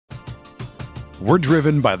We're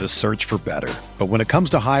driven by the search for better. But when it comes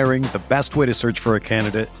to hiring, the best way to search for a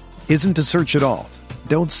candidate isn't to search at all.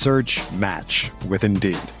 Don't search, match with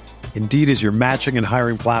Indeed. Indeed is your matching and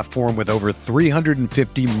hiring platform with over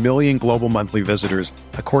 350 million global monthly visitors,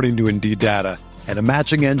 according to Indeed data, and a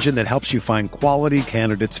matching engine that helps you find quality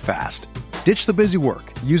candidates fast. Ditch the busy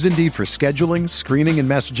work. Use Indeed for scheduling, screening, and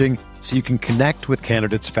messaging so you can connect with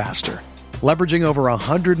candidates faster. Leveraging over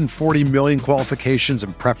 140 million qualifications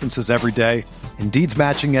and preferences every day, Indeed's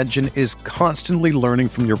matching engine is constantly learning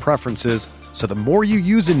from your preferences, so the more you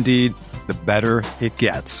use Indeed, the better it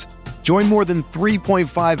gets. Join more than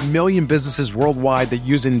 3.5 million businesses worldwide that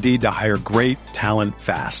use Indeed to hire great talent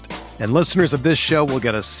fast. And listeners of this show will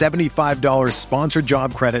get a $75 sponsored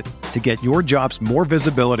job credit to get your jobs more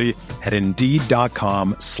visibility at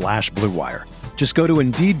Indeed.com/Blue Wire. Just go to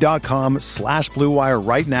Indeed.com/Blue Wire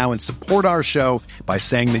right now and support our show by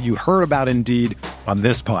saying that you heard about Indeed on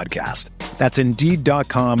this podcast. That's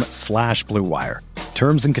Indeed.com/Blue Wire.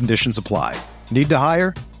 Terms and conditions apply. Need to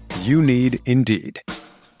hire? You need Indeed.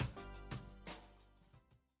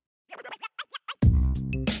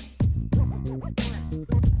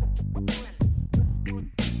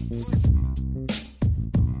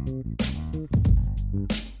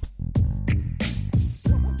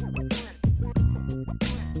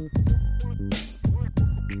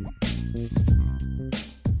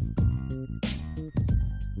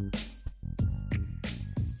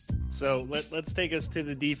 So let's take us to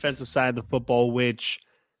the defensive side of the football, which,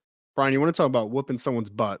 Brian, you want to talk about whooping someone's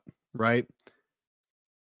butt, right?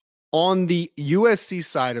 On the USC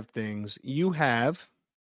side of things, you have,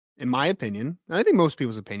 in my opinion, and I think most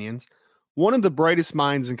people's opinions, one of the brightest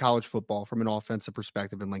minds in college football from an offensive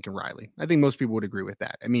perspective in Lincoln Riley. I think most people would agree with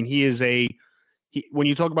that. I mean, he is when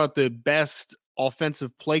you talk about the best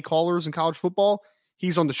offensive play callers in college football,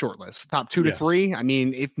 he's on the short list, top 2 to 3. I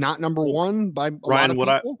mean, if not number 1 by a Ryan, lot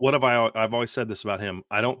of people. I've always said this about him.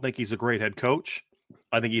 I don't think he's a great head coach.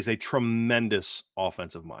 I think he's a tremendous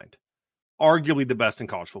offensive mind. Arguably the best in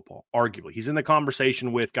college football. Arguably. He's in the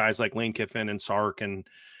conversation with guys like Lane Kiffin and Sark and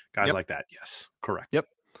guys like that. Yes, correct. Yep.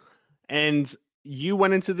 And you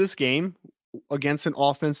went into this game against an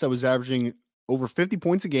offense that was averaging over 50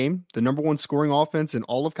 points a game, the number 1 scoring offense in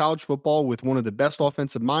all of college football, with one of the best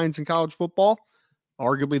offensive minds in college football,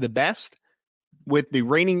 arguably the best, with the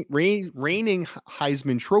reigning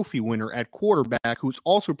Heisman Trophy winner at quarterback, who's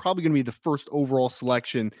also probably going to be the first overall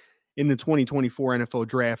selection in the 2024 NFL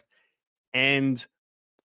Draft. And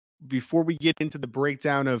before we get into the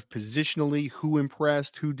breakdown of positionally who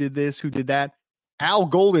impressed, who did this, who did that, Al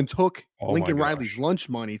Golden took Lincoln Riley's lunch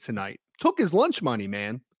money tonight. Took his lunch money,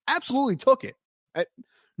 man. Absolutely took it.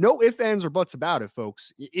 No ifs, ands, or buts about it,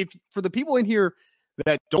 folks. If for the people in here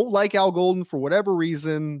that don't like Al Golden for whatever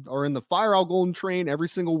reason, or in the fire Al Golden train every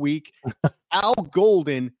single week, Al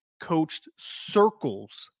Golden coached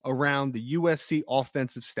circles around the USC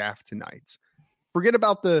offensive staff tonight. Forget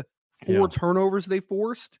about the 4 turnovers they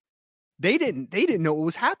forced. They didn't know what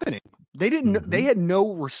was happening. They didn't. They had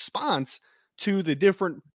no response to the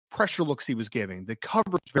different pressure looks he was giving, the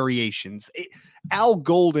coverage variations. Al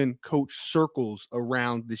Golden coached circles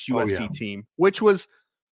around this USC team, which was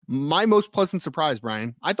my most pleasant surprise,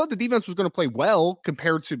 Brian. I thought the defense was going to play well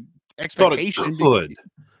compared to expectations. Good.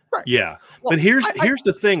 Right. Yeah. Well, but here's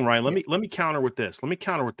the thing, Ryan. Let me counter with this.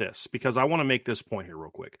 Because I want to make this point here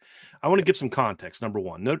real quick. I want to give some context. Number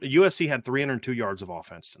one, USC had 302 yards of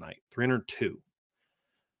offense tonight. 302.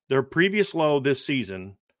 Their previous low this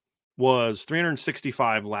season was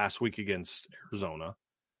 365 last week against Arizona.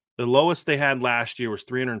 The lowest they had last year was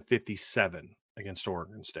 357 against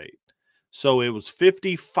Oregon State. So it was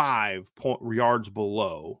 55 yards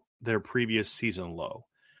below their previous season low.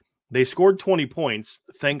 They scored 20 points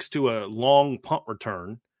thanks to a long punt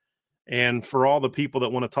return. And for all the people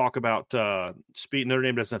that want to talk about speed, Notre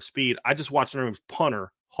Dame doesn't have speed. I just watched Notre Dame's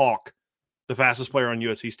punter, Hawk, the fastest player on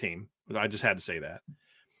USC's team. I just had to say that.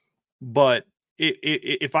 But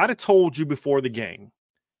if I'd have told you before the game,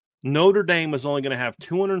 Notre Dame is only going to have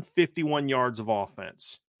 251 yards of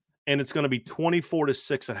offense, and it's going to be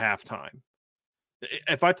 24-6 at halftime.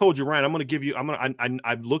 If I told you, Ryan, I'm going to give you,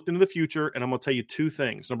 I've looked into the future, and I'm going to tell you two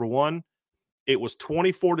things. Number one, it was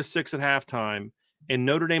 24-6 at halftime, and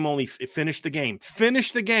Notre Dame only finished the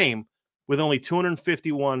game with only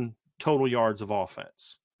 251 total yards of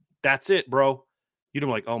offense. That's it, bro. You'd be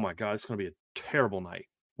like, oh my God, it's going to be a terrible night.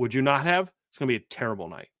 Would you not have? It's going to be a terrible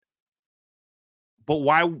night. But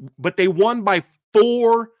why? But they won by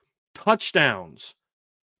 4 touchdowns,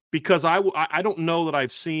 because I don't know that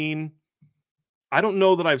I've seen a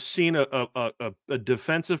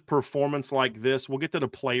defensive performance like this. We'll get to the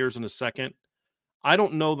players in a second. I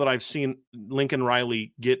don't know that I've seen Lincoln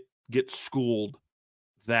Riley get schooled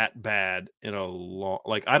that bad in a long,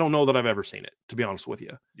 like, I don't know that I've ever seen it, to be honest with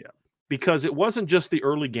you. Yeah. Because it wasn't just the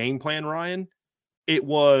early game plan, Ryan. It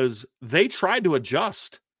was, they tried to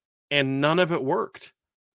adjust and none of it worked.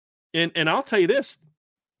 And I'll tell you this,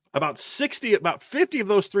 about 50 of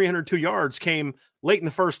those 302 yards came late in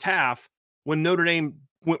the first half when Notre Dame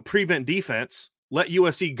went prevent defense, let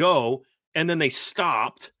USC go, and then they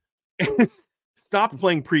stopped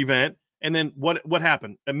playing prevent. And then what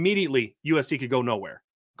happened? Immediately, USC could go nowhere.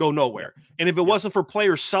 And if it wasn't for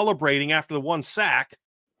players celebrating after the one sack,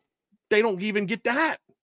 they don't even get that.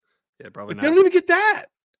 Yeah, probably not. They don't even get that.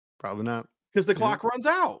 Probably not. Because the clock runs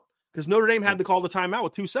out. Because Notre Dame had to call the timeout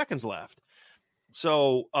with 2 seconds left.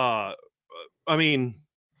 So, I mean,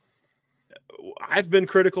 I've been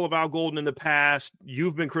critical of Al Golden in the past.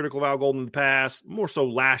 You've been critical of Al Golden in the past, more so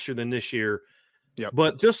last year than this year. Yeah.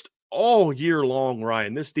 But just all year long,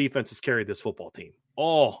 Ryan, this defense has carried this football team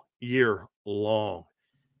all year long.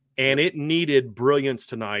 And it needed brilliance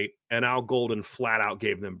tonight, and Al Golden flat out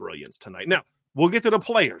gave them brilliance tonight. Now, we'll get to the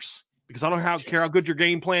players, because I don't care how good your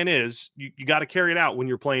game plan is. You got to carry it out when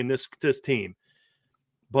you're playing this team.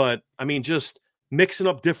 But, I mean, just mixing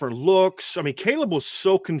up different looks. I mean, Caleb was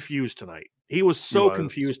so confused tonight. He was so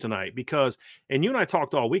confused tonight because, and you and I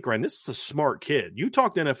talked all week, Ryan, this is a smart kid. You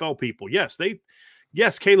talk to NFL people. Yes,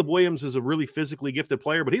 Caleb Williams is a really physically gifted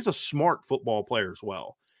player, but he's a smart football player as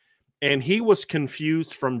well. And he was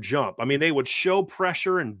confused from jump. I mean, they would show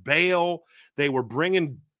pressure and bail. They were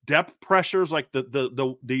bringing depth pressures, like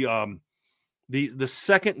the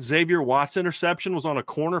second Xavier Watts interception was on a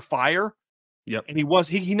corner fire. Yep. And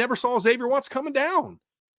he never saw Xavier Watts coming down.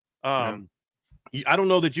 I don't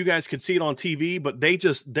know that you guys could see it on TV, but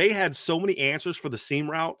they had so many answers for the seam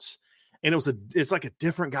routes, and it's like a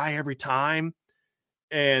different guy every time.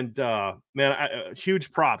 And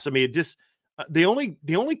huge props. I mean, it just the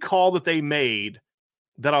only call that they made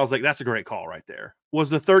that I was like, that's a great call right there,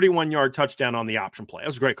 was the 31-yard touchdown on the option play. That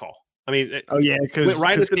was a great call. I mean, because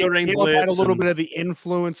right at the Notre Dame blitz, had a little bit of the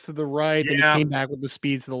influence to the right, and he came back with the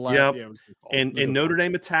speed to the left. Yep. Yeah, it was a good call. And Notre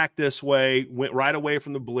Dame attacked this way, went right away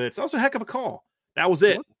from the blitz. That was a heck of a call. That was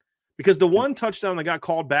it. Because the one touchdown that got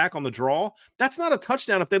called back on the draw, that's not a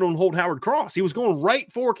touchdown if they don't hold Howard Cross. He was going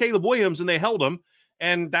right for Caleb Williams, and they held him,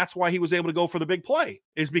 and that's why he was able to go for the big play,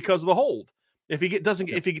 is because of the hold. If he doesn't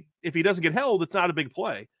get held, it's not a big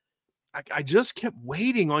play. I just kept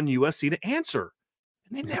waiting on USC to answer,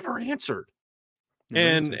 and they never answered.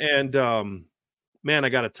 Man, I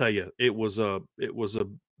got to tell you, it was a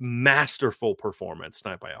masterful performance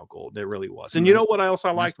tonight by Al Golden. It really was. And you know what else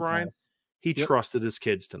I liked, Ryan? He trusted his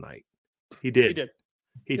kids tonight. He did.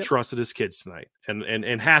 He trusted his kids tonight.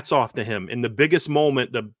 And hats off to him. In the biggest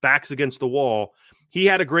moment, the back's against the wall, he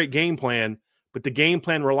had a great game plan, but the game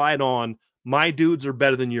plan relied on, my dudes are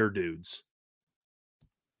better than your dudes.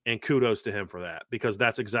 And kudos to him for that, because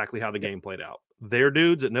that's exactly how the game played out. Their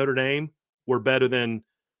dudes at Notre Dame were better than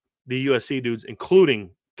the USC dudes, including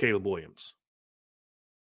Caleb Williams.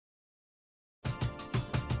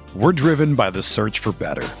 We're driven by the search for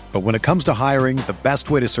better. But when it comes to hiring, the best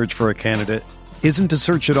way to search for a candidate isn't to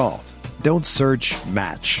search at all. Don't search,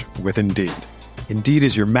 match with Indeed. Indeed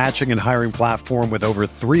is your matching and hiring platform with over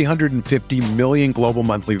 350 million global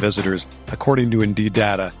monthly visitors, according to Indeed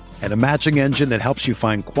data, and a matching engine that helps you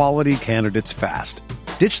find quality candidates fast.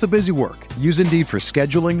 Ditch the busy work. Use Indeed for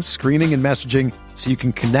scheduling, screening, and messaging so you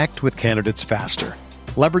can connect with candidates faster.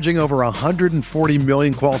 Leveraging over 140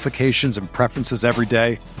 million qualifications and preferences every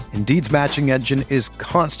day, Indeed's matching engine is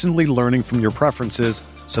constantly learning from your preferences,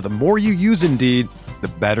 so the more you use Indeed, the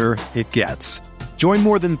better it gets. Join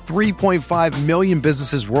more than 3.5 million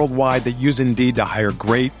businesses worldwide that use Indeed to hire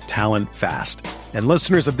great talent fast. And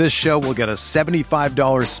listeners of this show will get a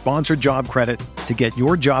 $75 sponsored job credit to get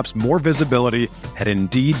your jobs more visibility at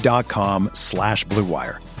Indeed.com/Blue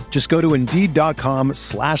Wire. Just go to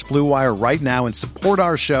Indeed.com/Blue Wire right now and support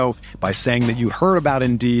our show by saying that you heard about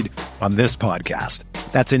Indeed on this podcast.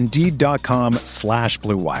 That's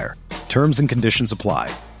Indeed.com/Blue Wire. Terms and conditions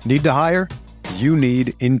apply. Need to hire? You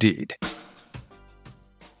need Indeed.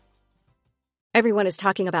 Everyone is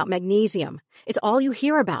talking about magnesium. It's all you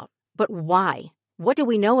hear about. But why? What do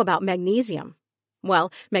we know about magnesium?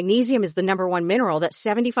 Well, magnesium is the number one mineral that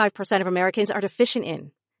 75% of Americans are deficient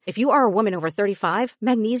in. If you are a woman over 35,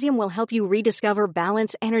 magnesium will help you rediscover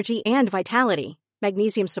balance, energy, and vitality.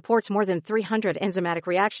 Magnesium supports more than 300 enzymatic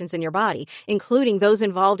reactions in your body, including those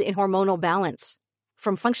involved in hormonal balance.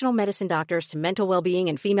 From functional medicine doctors to mental well-being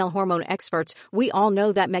and female hormone experts, we all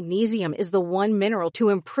know that magnesium is the one mineral to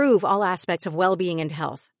improve all aspects of well-being and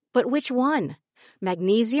health. But which one?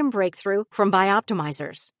 Magnesium Breakthrough from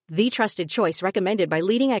Bioptimizers, the trusted choice recommended by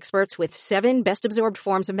leading experts with 7 best-absorbed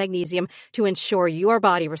forms of magnesium to ensure your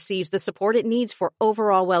body receives the support it needs for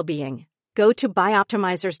overall well-being. Go to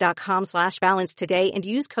bioptimizers.com/balance today and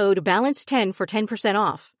use code BALANCE10 for 10%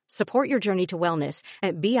 off. Support your journey to wellness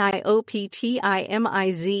at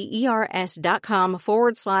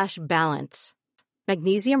bioptimizers.com/balance.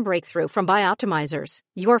 Magnesium Breakthrough from Bioptimizers,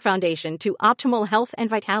 your foundation to optimal health and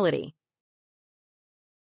vitality.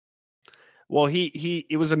 Well,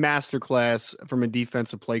 it was a masterclass from a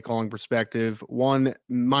defensive play calling perspective. One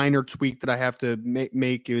minor tweak that I have to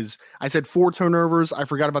make is I said 4 turnovers. I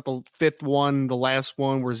forgot about the 5th one, the last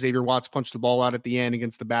one where Xavier Watts punched the ball out at the end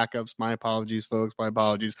against the backups. My apologies, folks. My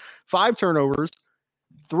apologies. 5 turnovers,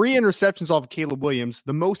 3 interceptions off of Caleb Williams,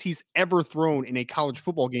 the most he's ever thrown in a college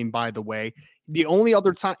football game, by the way. The only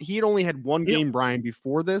other time he had only had one game, Brian,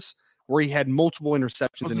 before this, where he had multiple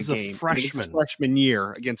interceptions in a game. Freshman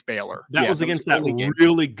year against Baylor. That was against that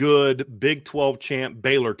really good Big 12 champ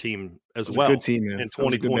Baylor team as well. Good team, man. In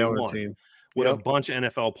 2021 with a bunch of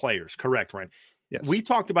NFL players. Correct, Ryan? Yes. We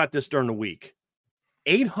talked about this during the week.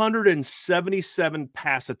 877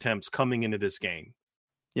 pass attempts coming into this game.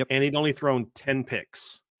 Yep. And he'd only thrown 10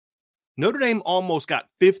 picks. Notre Dame almost got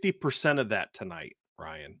 50% of that tonight,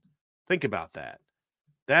 Ryan. Think about that.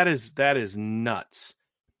 That is nuts.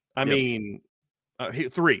 I mean,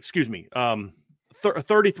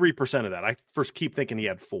 33% of that. I first keep thinking he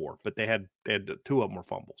had 4, but they had 2 of them were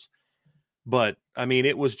fumbles. But I mean,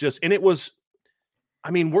 we're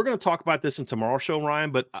going to talk about this in tomorrow's show,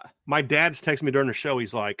 Ryan, but my dad's texting me during the show.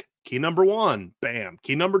 He's like, key number 1, bam.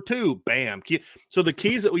 Key number 2, bam. So the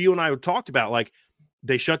keys that you and I talked about, like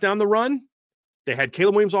they shut down the run. They had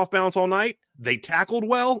Caleb Williams off balance all night. They tackled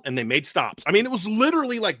well, and they made stops. I mean, it was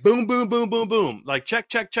literally like boom, boom, boom, boom, boom. Like check,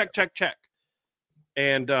 check, check, check, check.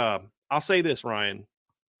 And I'll say this, Ryan.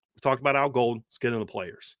 We talked about Al Golden. Let's get into the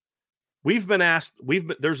players.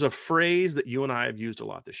 There's a phrase that you and I have used a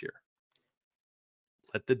lot this year.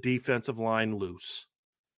 Let the defensive line loose.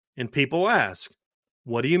 And people ask,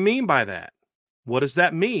 what do you mean by that? What does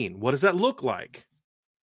that mean? What does that look like?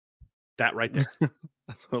 That right there.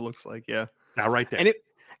 That's what it looks like, yeah. That right there.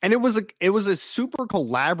 And it was a super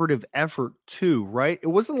collaborative effort too, right? It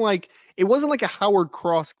wasn't like a Howard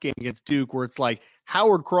Cross game against Duke where it's like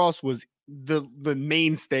Howard Cross was the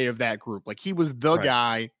mainstay of that group. Like he was the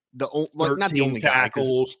guy, not the only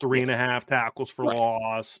tackles, guy, 3.5 tackles for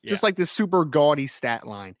loss. Yeah. Just like this super gaudy stat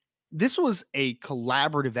line. This was a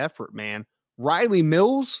collaborative effort, man. Riley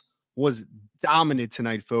Mills was dominant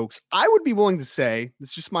tonight, folks. I would be willing to say,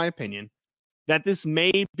 it's just my opinion, that this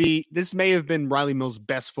may have been Riley Mills'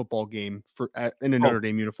 best football game in a Notre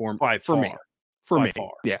Dame uniform for me.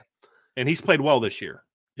 Yeah. And he's played well this year.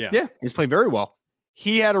 Yeah, he's played very well.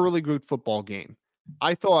 He had a really good football game.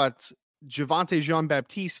 I thought Javonte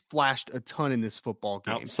Jean-Baptiste flashed a ton in this football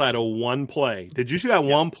game. Outside of one play. Did you see that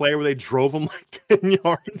one play where they drove him like 10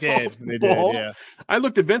 yards off the ball? Yeah. I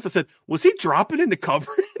looked at Vince and said, was he dropping into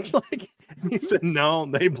coverage? He said, no,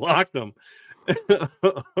 they blocked him.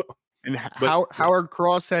 And Howard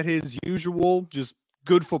Cross had his usual just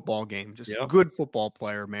good football game. Just good football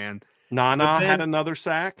player, man. Nana had another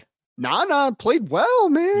sack. Nana played well,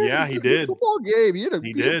 man. Yeah, he did. Football game. He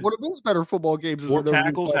did one of his better football games. 4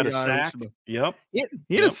 tackles, had a sack. Yep.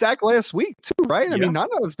 He had a sack last week too, right? Yep. I mean,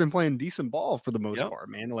 Nana has been playing decent ball for the most part,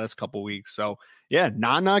 man, the last couple of weeks. So yeah,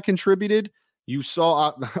 Nana contributed. You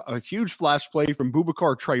saw a huge flash play from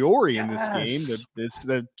Boubacar Traore in this game.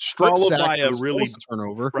 The strip sack by a really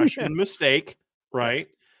turnover, freshman mistake, right?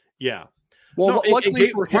 Yeah. Well,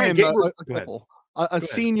 luckily for him, a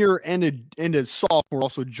senior and a sophomore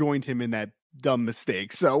also joined him in that dumb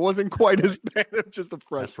mistake, so it wasn't quite as bad as just a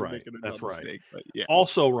freshman making a dumb mistake. But yeah.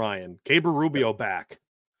 Also, Ryan, Gabriel Rubio back.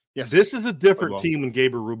 Yes, this is a different team when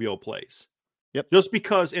Gabriel Rubio plays. Yep. Just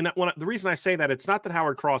because, and the reason I say that, it's not that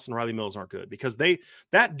Howard Cross and Riley Mills aren't good, because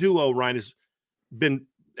that duo, Ryan, has been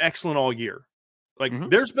excellent all year. Like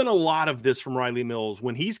there's been a lot of this from Riley Mills.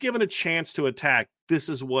 When he's given a chance to attack, this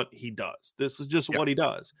is what he does. This is just what he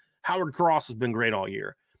does. Howard Cross has been great all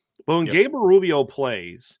year. But when Gabriel Rubio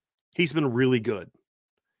plays, he's been really good.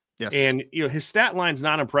 Yes. And his stat line's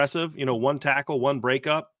not impressive. 1 tackle, 1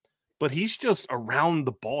 breakup, but he's just around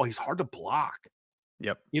the ball. He's hard to block.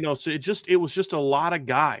 Yep. So it was just a lot of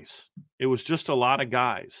guys.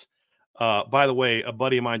 By the way, a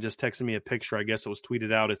buddy of mine just texted me a picture. I guess it was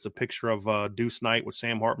tweeted out. It's a picture of Deuce Knight with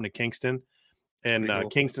Sam Hartman at Kingston. And cool.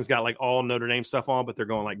 Kingston's got like all Notre Dame stuff on, but they're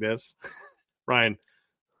going like this. Ryan,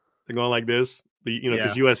 they're going like this.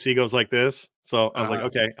 Because USC goes like this. So I was like,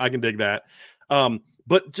 okay, I can dig that.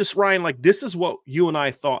 But just Ryan, like this is what you and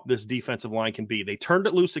I thought this defensive line can be. They turned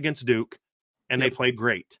it loose against Duke, and they played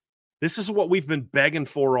great. This is what we've been begging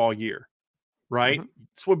for all year, right?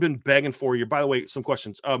 It's what we've been begging for you. By the way, some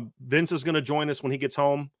questions. Vince is going to join us when he gets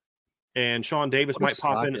home, and Sean Davis might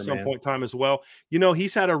pop in at some point in time as well. You know,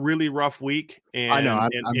 he's had a really rough week, and I know.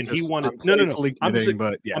 he wanted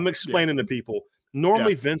I'm explaining to people.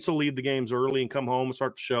 Normally, Vince will leave the games early and come home and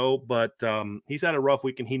start the show, but he's had a rough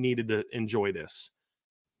week, and he needed to enjoy this.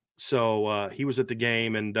 So he was at the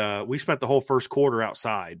game, and we spent the whole first quarter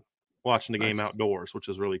outside watching the game outdoors, which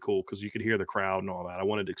was really cool because you could hear the crowd and all that. I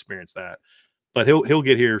wanted to experience that, but he'll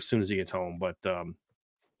get here as soon as he gets home. But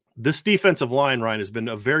this defensive line, Ryan, has been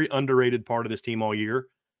a very underrated part of this team all year.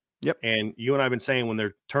 Yep. And you and I have been saying when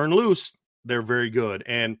they're turned loose, they're very good.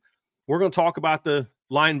 And we're going to talk about the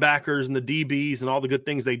linebackers and the DBs and all the good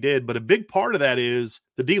things they did. But a big part of that is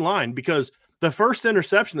the D line, because the first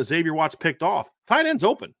interception that Xavier Watts picked off, tight end's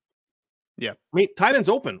open. Yeah. I mean, tight end's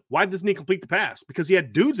open. Why doesn't he complete the pass? Because he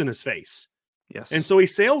had dudes in his face. Yes. And so he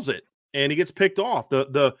sails it and he gets picked off.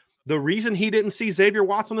 The reason he didn't see Xavier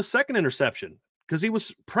Watts on the second interception, because he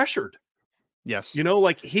was pressured. Yes. You know,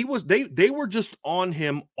 like they were just on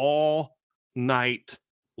him all night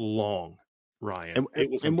long, Ryan. It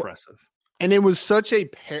was impressive. And it was such a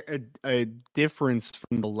difference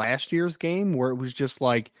from the last year's game where it was just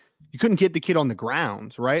like you couldn't get the kid on the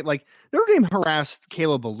ground, right? Like Notre Dame harassed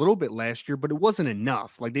Caleb a little bit last year, but it wasn't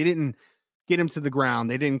enough. Like they didn't get him to the ground.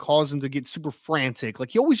 They didn't cause him to get super frantic.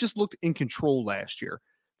 Like he always just looked in control last year.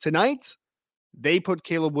 Tonight, they put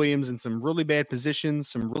Caleb Williams in some really bad positions,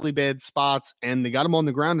 some really bad spots, and they got him on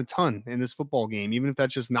the ground a ton in this football game, even if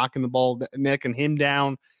that's just knocking the ball, necking him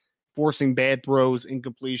down, forcing bad throws,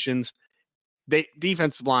 incompletions. They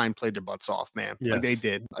defensive line played their butts off, man. Yes. Like they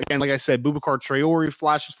did. Again, like I said, Boubacar Traore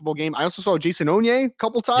flashed this football game. I also saw Jason Onye a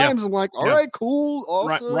couple times. I'm like, all right, cool,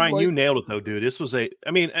 awesome. Ryan, like, you nailed it though, dude. This was I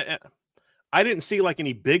didn't see like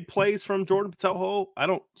any big plays from Jordan Patelho. I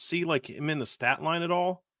don't see like him in the stat line at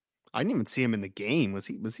all. I didn't even see him in the game. Was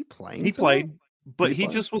he playing? He played, but he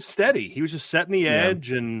just was steady. He was just setting the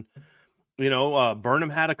edge, and Burnham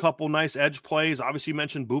had a couple nice edge plays. Obviously, you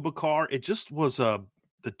mentioned Boubacar. It just was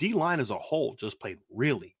the D line as a whole just played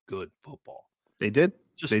really good football. They did.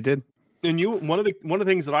 They did. And one of the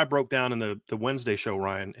things that I broke down in the Wednesday show,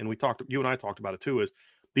 Ryan, and you and I talked about it too, is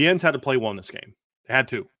the ends had to play well in this game. They had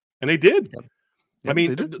to, and they did. Yep. I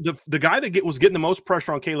mean, the guy that was getting the most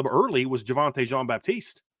pressure on Caleb early was Javonte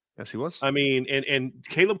Jean-Baptiste. Yes, he was. I mean, and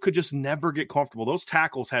Caleb could just never get comfortable. Those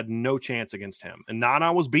tackles had no chance against him. And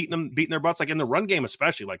Nana was beating their butts, like in the run game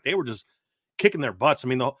especially. Like they were just kicking their butts. I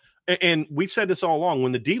mean, and we've said this all along.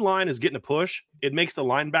 When the D-line is getting a push, it makes the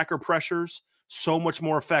linebacker pressures so much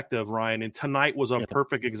more effective, Ryan. And tonight was a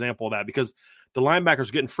perfect example of that because the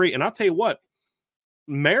linebackers getting free. And I'll tell you what,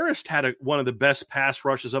 Marist had one of the best pass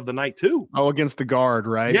rushes of the night too. Oh, against the guard,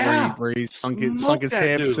 right? Yeah, where he sunk his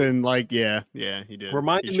hips dude. And like, he did.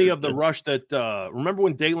 Reminded me of the rush that remember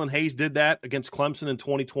when Dalen Hayes did that against Clemson in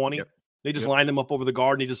 2020? Yep. They just lined him up over the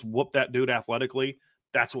guard and he just whooped that dude athletically.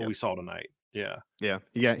 That's what we saw tonight. Yeah.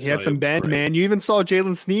 He had some bend, man. You even saw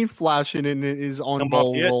Jalen Sneed flashing in his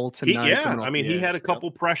on-ball role tonight. He had a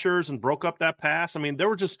couple pressures and broke up that pass. I mean, there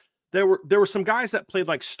were some guys that played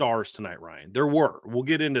like stars tonight, Ryan. There were. We'll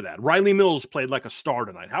get into that. Riley Mills played like a star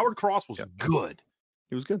tonight. Howard Cross was good.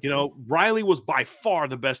 He was good. Riley was by far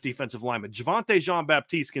the best defensive lineman. Javonte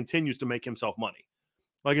Jean-Baptiste continues to make himself money.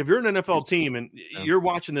 Like if you're an NFL team and you're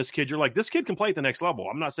watching this kid, you're like, this kid can play at the next level.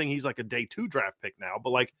 I'm not saying he's like a day 2 draft pick now, but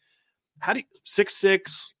like, how do you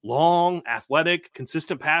 6'6", long, athletic,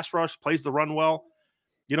 consistent pass rush, plays the run well.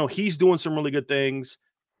 He's doing some really good things.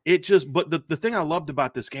 But the thing I loved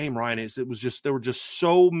about this game, Ryan, is there were just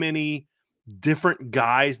so many different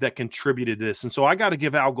guys that contributed to this. And so I got to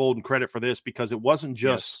give Al Golden credit for this because it wasn't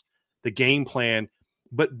just the game plan,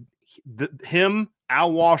 but him,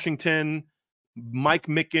 Al Washington, Mike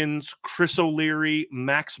Mickens, Chris O'Leary,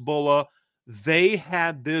 Max Bulla, they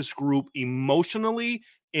had this group emotionally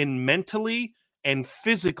and mentally and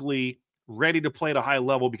physically ready to play at a high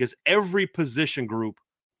level because every position group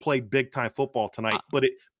played big time football tonight.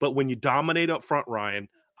 But when you dominate up front, Ryan,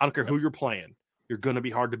 I don't care who you're playing, you're going to be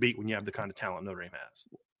hard to beat when you have the kind of talent Notre Dame has.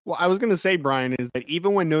 Well, I was going to say, Brian, is that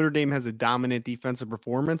even when Notre Dame has a dominant defensive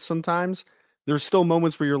performance, sometimes there's still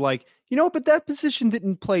moments where you're like, but that position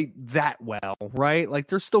didn't play that well, right? Like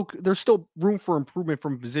there's still room for improvement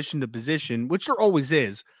from position to position, which there always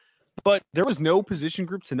is. But there was no position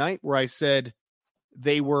group tonight where I said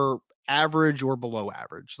they were average or below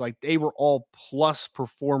average. Like they were all plus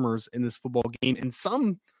performers in this football game, and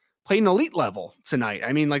some played an elite level tonight.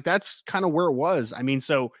 I mean, like that's kind of where it was. I mean,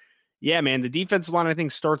 so Yeah, man, the defensive line, I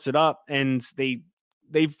think, starts it up, and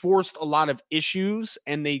they forced a lot of issues,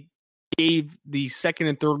 and they gave the second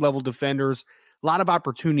and third level defenders a lot of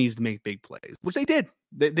opportunities to make big plays, which they did.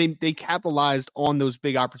 They capitalized on those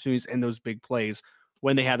big opportunities and those big plays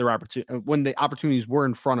when they had their when the opportunities were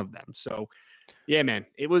in front of them. So, yeah, man,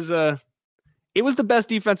 it was the best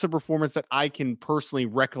defensive performance that I can personally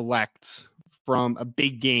recollect from a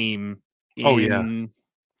big game. I'm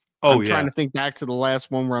trying to think back to the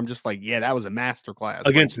last one where I'm just like, yeah, that was a masterclass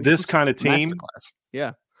against this kind of team.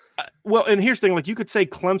 Yeah. Well, and here's the thing: like you could say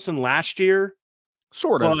Clemson last year,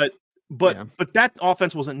 sort of, but that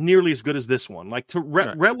offense wasn't nearly as good as this one. Like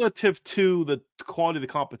relative to the quality of the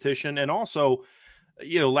competition, and also,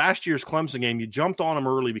 last year's Clemson game, you jumped on them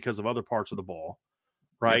early because of other parts of the ball,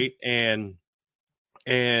 right? Yeah.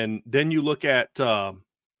 And then you look at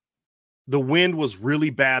the wind was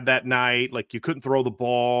really bad that night. Like you couldn't throw the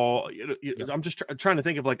ball. I'm just trying to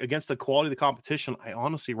think of like against the quality of the competition. I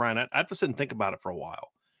honestly, Ryan, I'd have to sit and think about it for a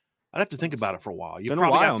while. I'd have to think about it for a while. You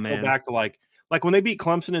probably have to go back to like when they beat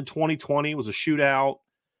Clemson in 2020, it was a shootout.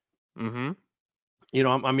 Mm-hmm.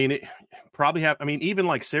 It probably have. I mean, even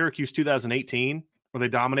like Syracuse 2018, where they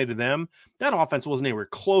dominated them, that offense wasn't anywhere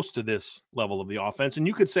close to this level of the offense. And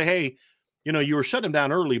you could say, hey, you were shutting them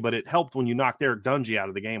down early, but it helped when you knocked Eric Dungy out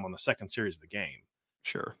of the game on the second series of the game.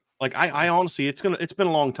 Sure. Like I honestly, it's been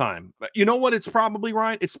a long time. But you know what? It's probably,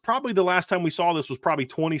 Ryan. It's probably the last time we saw this was probably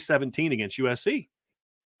 2017 against USC.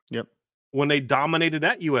 Yep. When they dominated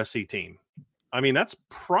that USC team. I mean, that's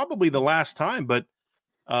probably the last time. But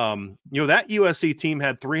that USC team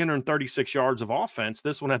had 336 yards of offense.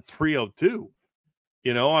 This one had 302.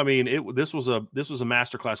 This was a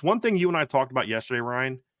masterclass. One thing you and I talked about yesterday,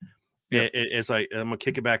 Ryan. Yeah. I'm going to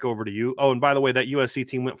kick it back over to you. Oh, and by the way, that USC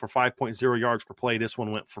team went for 5.0 yards per play. This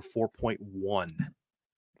one went for 4.1.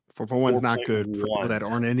 4.1 is not good for that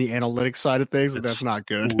aren't in the analytics side of things. That's not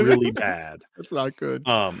good. Really bad. That's not good.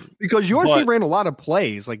 Because USC ran a lot of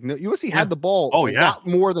plays. Like USC had the ball a lot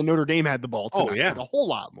more than Notre Dame had the ball tonight. Like a whole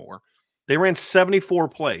lot more. They ran 74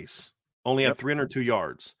 plays, only had 302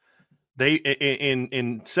 yards. They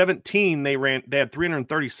in 17 they had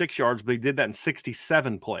 336 yards, but they did that in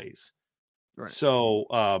 67 plays. Right. So,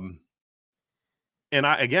 and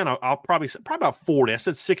I'll probably about 40. I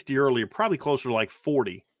said 60 earlier, probably closer to like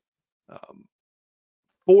 40.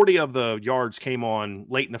 40 of the yards came on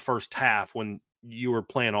late in the first half when you were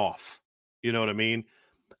playing off. You know what I mean?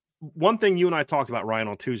 One thing you and I talked about, Ryan,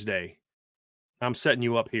 on Tuesday, I'm setting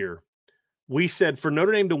you up here. We said for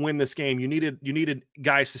Notre Dame to win this game, you needed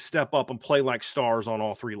guys to step up and play like stars on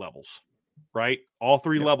all three levels, right? All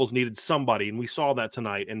three levels needed somebody, and we saw that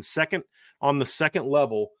tonight. And on the second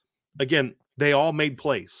level, again, they all made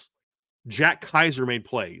plays. Jack Kaiser made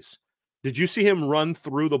plays. Did you see him run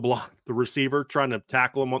through the receiver trying to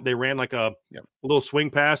tackle him? They ran like a little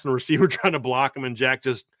swing pass, and the receiver trying to block him, and Jack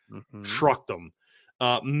just trucked him.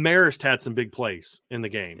 Marist had some big plays in the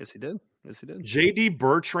game. Yes, he did. J.D.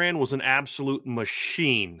 Bertrand was an absolute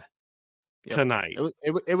machine tonight.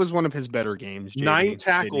 It was one of his better games. 9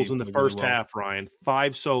 tackles in the first half, Ryan.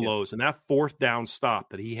 5 solos, and that fourth down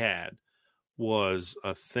stop that he had was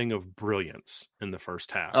a thing of brilliance in the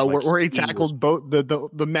first half. Where he tackled both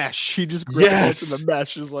the mesh. He just gripped the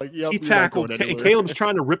mesh. He was like, yep, he tackled. Caleb was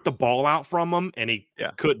trying to rip the ball out from him, and he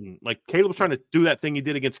couldn't. Like Caleb was trying to do that thing he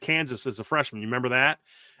did against Kansas as a freshman. You remember that?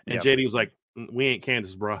 And JD was like, "We ain't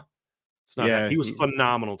Kansas, bro." It's not that. He was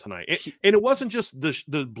phenomenal tonight, and it wasn't just the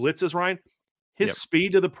blitzes, Ryan. His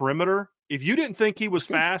speed to the perimeter. If you didn't think he was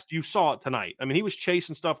fast, you saw it tonight. I mean, he was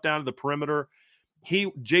chasing stuff down to the perimeter.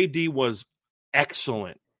 JD was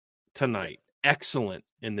excellent tonight. Excellent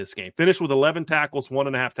in this game. Finished with 11 tackles,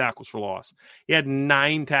 1.5 tackles for loss. He had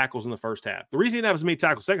 9 tackles in the first half. The reason he didn't have as many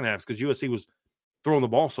tackles second half is because USC was throwing the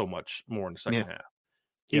ball so much more in the second half.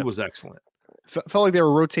 He was excellent. Felt like they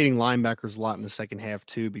were rotating linebackers a lot in the second half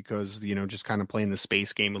too, because just kind of playing the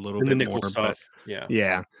space game a little bit more. Stuff.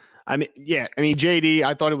 But I mean, JD,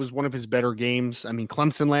 I thought it was one of his better games. I mean,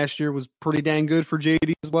 Clemson last year was pretty dang good for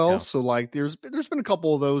JD as well. Yeah. So like, there's been a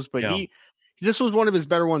couple of those, but this was one of his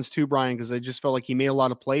better ones too, Brian, because I just felt like he made a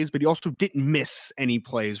lot of plays, but he also didn't miss any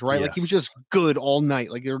plays, right? Yes. Like he was just good all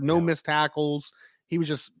night. Like there were no missed tackles. He was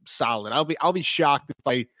just solid. I'll be shocked if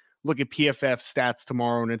I look at PFF stats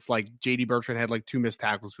tomorrow and it's like JD Bertrand had like 2 missed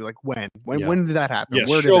tackles. Be like, when did that happen? Yeah,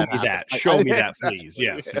 Where show did that me happen? that. Show me that, please.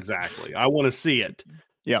 Yes, exactly. I want to see it.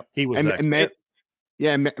 Yeah, he was excellent.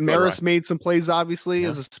 Maris made some plays, obviously,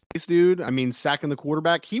 as a space dude. I mean, sacking the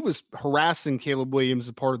quarterback. He was harassing Caleb Williams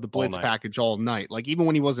as part of the blitz package all night. Like, even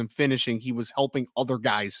when he wasn't finishing, he was helping other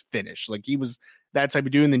guys finish. Like, he was that type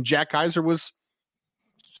of dude. And then Jack Kaiser was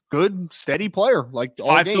good, steady player. Like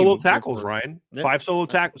 5 solo tackles, Ryan. Yeah. 5 solo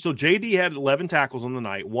tackles. So JD had 11 tackles on the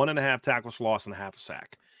night, 1.5 tackles for loss and a half a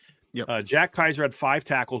sack. Yep. Jack Kaiser had 5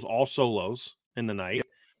 tackles, all solos in the night. Yep.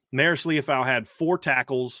 Maris Leofau had 4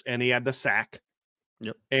 tackles, and he had the sack.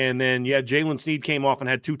 Yep. And then, Jalen Sneed came off and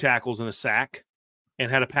had 2 tackles and a sack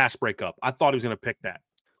and had a pass breakup. I thought he was going to pick that.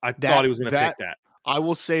 I thought he was going to pick that. I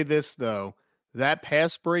will say this, though. That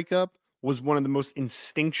pass breakup was one of the most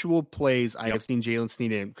instinctual plays I have seen Jalen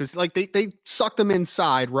Sneed in. Because, like, they sucked him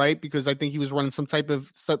inside, right? Because I think he was running some type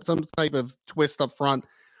of twist up front.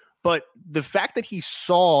 But the fact that he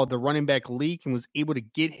saw the running back leak and was able to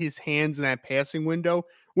get his hands in that passing window,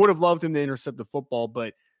 would have loved him to intercept the football.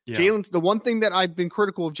 But the one thing that I've been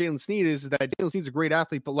critical of Jalen Sneed is that Jalen Sneed's a great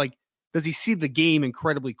athlete, but like, does he see the game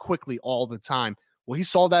incredibly quickly all the time? Well, he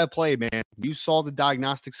saw that play, man. You saw the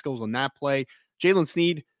diagnostic skills on that play. Jalen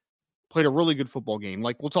Sneed played a really good football game.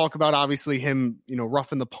 Like, we'll talk about obviously him,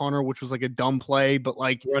 roughing the punter, which was like a dumb play, but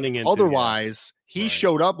like running into, otherwise, he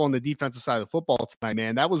showed up on the defensive side of the football tonight,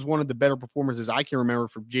 man. That was one of the better performances I can remember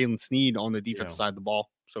from Jalen Sneed on the defensive side of the ball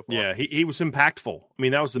so far. Yeah, he was impactful. I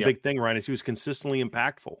mean, that was the big thing, Ryan, is he was consistently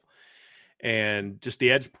impactful. And just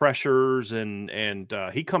the edge pressures and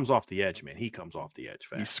he comes off the edge, man. He comes off the edge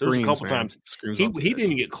fast. He screams, There's a couple times he didn't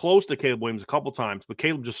even get close to Caleb Williams a couple times, but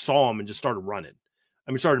Caleb just saw him and just started running.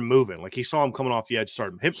 I mean, started moving. Like, he saw him coming off the edge,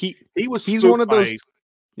 he's one of those.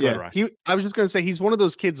 I was just going to say, he's one of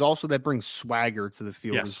those kids also that brings swagger to the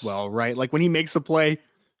field as well, right? Like, when he makes a play,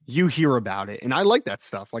 you hear about it. And I like that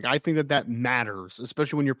stuff. Like, I think that matters,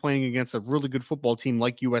 especially when you're playing against a really good football team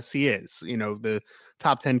like USC is, the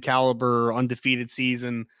top 10 caliber, undefeated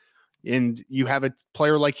season. And you have a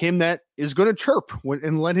player like him that is going to chirp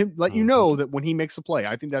and let you know that when he makes a play.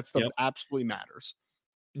 I think that stuff absolutely matters.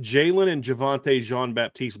 Jalen and Javonte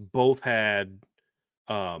Jean-Baptiste both had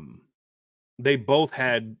Caleb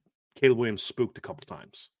Williams spooked a couple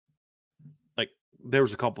times. Like, there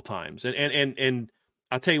was a couple times. And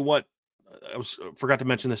I'll tell you what, forgot to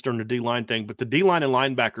mention this during the D-line thing, but the D-line and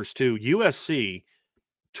linebackers too, USC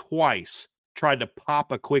twice tried to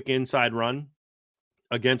pop a quick inside run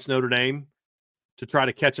against Notre Dame to try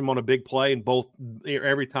to catch him on a big play, and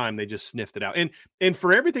every time they just sniffed it out. And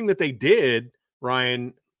for everything that they did,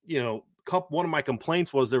 Ryan, one of my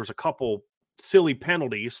complaints was there was a couple silly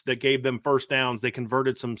penalties that gave them first downs. They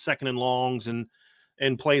converted some second and longs and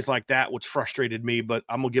plays like that, which frustrated me, but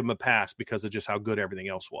I'm gonna give them a pass because of just how good everything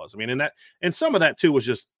else was. I mean, and some of that too was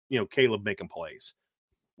just, Caleb making plays.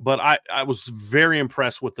 But I was very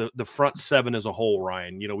impressed with the front seven as a whole,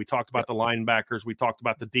 Ryan. We talked about the linebackers, we talked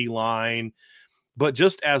about the D-line, but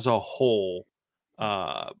just as a whole,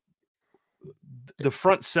 the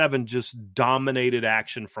front seven just dominated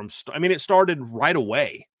action it started right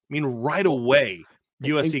away. Right away,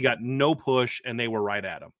 USC got no push, and they were right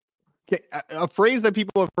at them. Okay, a phrase that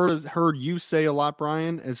people have heard you say a lot,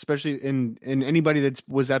 Brian, especially in anybody that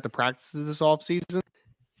was at the practices this offseason,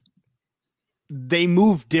 they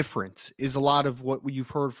move different is a lot of what you've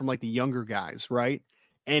heard from like the younger guys, right?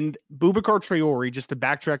 And Boubacar Traore, just to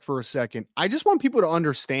backtrack for a second, I just want people to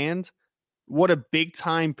understand what a big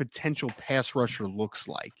time potential pass rusher looks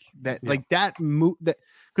like. Like that move,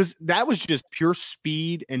 because that was just pure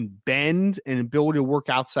speed and bend and ability to work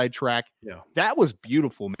outside track. Yeah, that was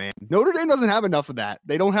beautiful, man. Notre Dame doesn't have enough of that.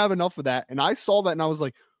 They don't have enough of that. And I saw that and I was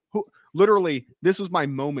like, literally, this was my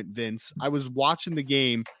moment, Vince. I was watching the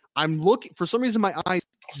game. I'm looking, for some reason, my eyes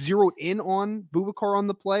zeroed in on Boubacar on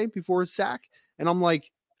the play before his sack. And I'm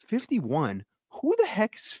like, 51. Who the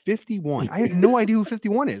heck is 51? I have no idea who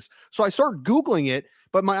 51 is. So I start Googling it,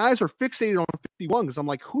 but my eyes are fixated on 51 because I'm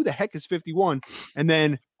like, who the heck is 51? And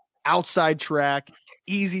then outside track,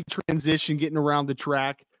 easy transition, getting around the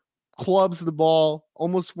track, clubs the ball,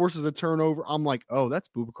 almost forces a turnover. I'm like, oh, that's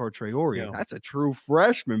Boubacar Traore. Yeah. That's a true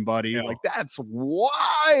freshman, buddy. Yeah. Like, that's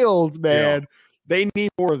wild, man. Yeah. They need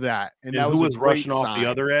more of that. And that who was rushing off the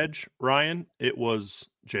other edge, Ryan? It was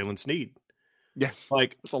Jalen Sneed. Yes,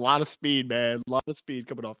 like it's a lot of speed, man. A lot of speed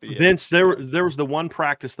coming off the edge. Vince, there was the one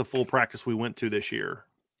practice, the full practice we went to this year.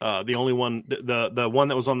 The only one, the one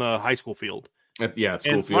that was on the high school field. Yeah,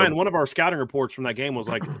 school and field. Ryan, one of our scouting reports from that game was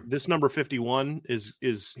like, this number 51 is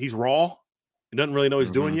he's raw. He doesn't really know what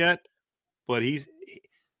he's doing yet, but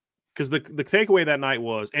because the takeaway that night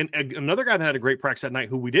was, and another guy that had a great practice that night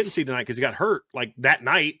who we didn't see tonight because he got hurt like that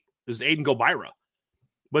night is Aiden Gobira.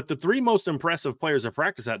 But the three most impressive players at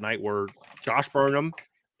practice that night were Josh Burnham,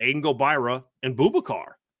 Aiden Gobira, and Boubacar.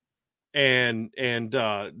 And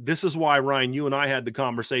this is why, Ryan, you and I had the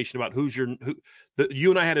conversation about you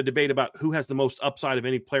and I had a debate about who has the most upside of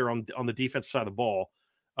any player on the defensive side of the ball,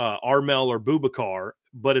 Armel or Boubacar.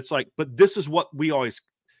 But it's like, but this is what we always,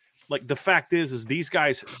 like the fact is these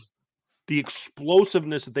guys, the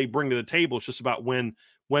explosiveness that they bring to the table is just about when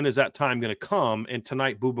is that time going to come? And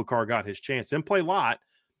tonight, Boubacar got his chance. Didn't play a lot,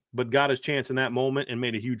 but got his chance in that moment and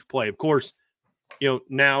made a huge play. Of course,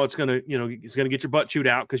 now it's going to, it's going to get your butt chewed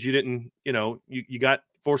out because you didn't, you got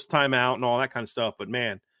forced timeout and all that kind of stuff. But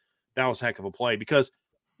man, that was a heck of a play because,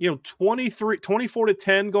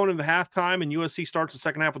 24-10 going into the halftime and USC starts the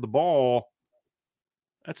second half with the ball.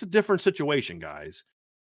 That's a different situation, guys.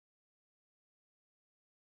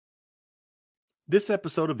 This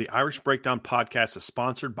episode of the Irish Breakdown podcast is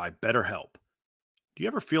sponsored by BetterHelp. Do you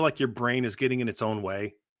ever feel like your brain is getting in its own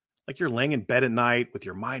way? Like you're laying in bed at night with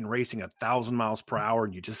your mind racing 1,000 miles per hour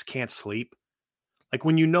and you just can't sleep? Like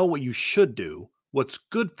when you know what you should do, what's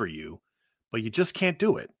good for you, but you just can't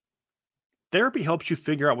do it. Therapy helps you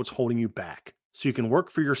figure out what's holding you back so you can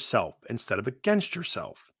work for yourself instead of against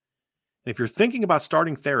yourself. And if you're thinking about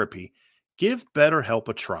starting therapy, give BetterHelp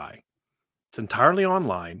a try. It's entirely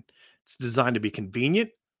online. It's designed to be convenient,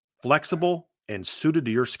 flexible, and suited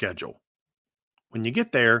to your schedule. When you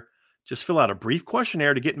get there, just fill out a brief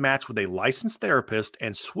questionnaire to get matched with a licensed therapist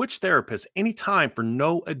and switch therapists anytime for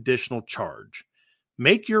no additional charge.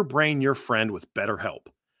 Make your brain your friend with BetterHelp.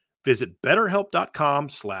 Visit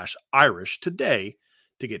BetterHelp.com/Irish today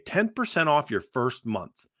to get 10% off your first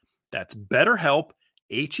month. That's BetterHelp,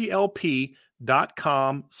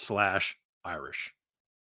 HELP.com/Irish.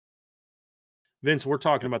 Vince, we're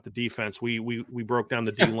talking about the defense. We broke down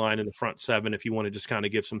the D line in the front seven. If you want to just kind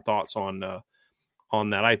of give some thoughts on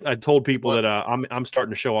that, I told people that I'm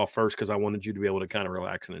starting to show off first because I wanted you to be able to kind of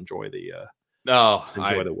relax and enjoy the.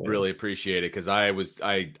 I really appreciate it because I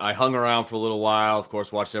hung around for a little while. Of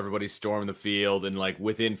course, watched everybody storm the field, and like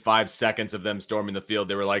within 5 seconds of them storming the field,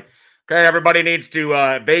 they were like, "Okay, everybody needs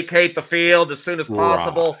to vacate the field as soon as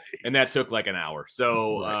possible," and that took like an hour.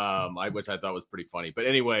 So, which I thought was pretty funny. But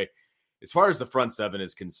anyway, as far as the front seven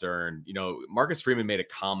is concerned, Marcus Freeman made a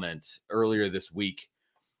comment earlier this week,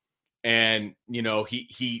 and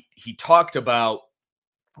he talked about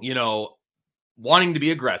wanting to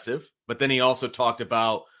be aggressive, but then he also talked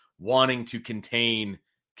about wanting to contain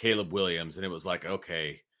Caleb Williams. And it was like,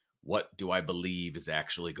 okay, what do I believe is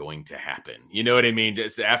actually going to happen? You know what I mean?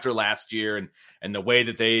 Just after last year and the way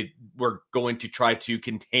that they were going to try to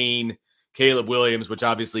contain Caleb Williams, which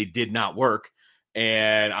obviously did not work.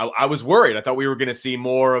 And I was worried. I thought we were going to see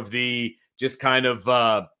more of the just kind of,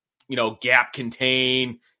 gap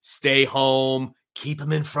contain, stay home, keep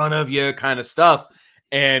him in front of you kind of stuff.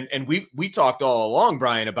 And we talked all along,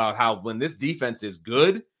 Brian, about how when this defense is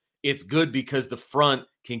good, it's good because the front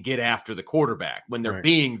can get after the quarterback when they're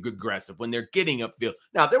being aggressive, when they're getting upfield.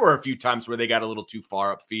 Now, there were a few times where they got a little too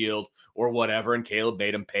far upfield or whatever, and Caleb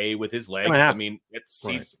made him pay with his legs. I mean,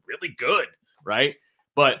 he's really good, right?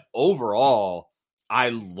 But overall, I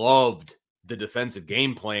loved the defensive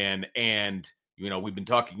game plan. And, we've been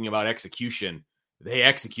talking about execution. They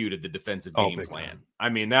executed the defensive game plan. Time. I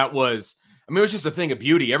mean, it was just a thing of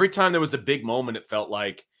beauty. Every time there was a big moment, it felt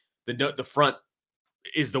like the front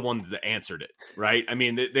is the one that answered it, right? I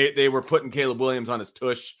mean, they were putting Caleb Williams on his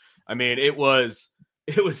tush. I mean, it was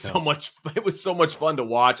so much fun to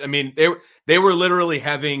watch. I mean, they were literally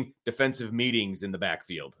having defensive meetings in the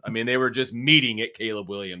backfield. I mean, they were just meeting at Caleb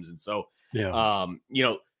Williams. And so,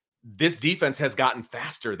 this defense has gotten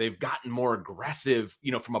faster. They've gotten more aggressive,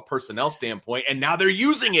 from a personnel standpoint, and now they're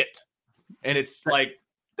using it. And it's like,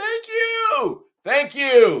 Thank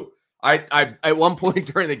you. I at one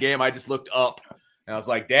point during the game, I just looked up and I was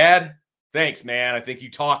like, Dad, thanks, man. I think you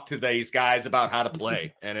talked to these guys about how to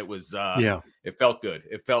play. And it was, it felt good.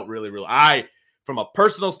 It felt really, really, from a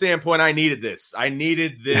personal standpoint, I needed this. I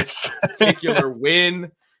needed this particular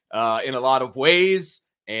win in a lot of ways.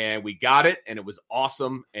 And we got it. And it was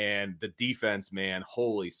awesome. And the defense, man,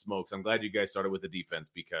 holy smokes. I'm glad you guys started with the defense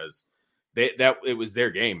because it was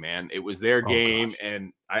their game, man. It was their game. Gosh.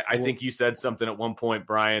 And I think you said something at one point,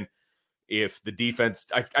 Brian, if the defense,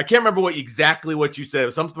 I can't remember exactly what you said. It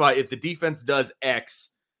was something about if the defense does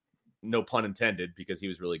X, no pun intended, because he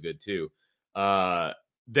was really good too.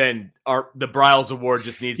 Then the Bryles Award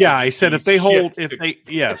just needs. Yeah, I said if they hold,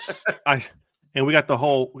 and we got the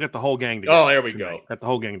whole gang together. Oh, there we go. Got the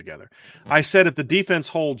whole gang together. I said if the defense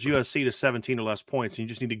holds USC to 17 or less points, you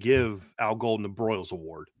just need to give Al Golden the Broyles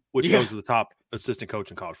Award, which goes to the top assistant coach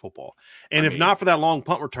in college football. And if not for that long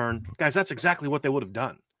punt return, guys, that's exactly what they would have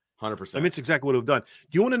done. 100%. I mean, it's exactly what it would have done.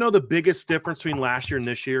 Do you want to know the biggest difference between last year and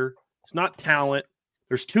this year? It's not talent.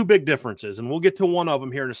 There's two big differences, and we'll get to one of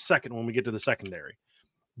them here in a second when we get to the secondary.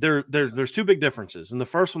 There's two big differences. And the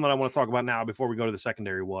first one that I want to talk about now before we go to the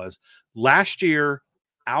secondary was last year,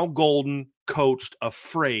 Al Golden coached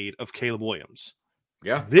afraid of Caleb Williams.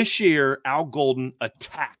 Yeah. This year, Al Golden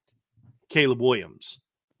attacked Caleb Williams.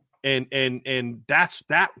 And that's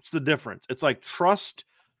the difference. It's like, trust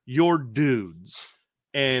your dudes.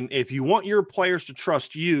 And if you want your players to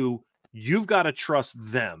trust you, you've got to trust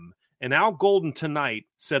them. And Al Golden tonight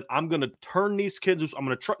said, I'm going to turn these kids loose. I'm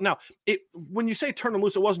going to trust. Now, when you say turn them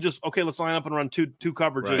loose, it wasn't just, okay, let's line up and run two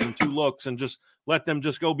coverages and 2 looks and just let them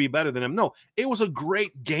just go be better than him. No, it was a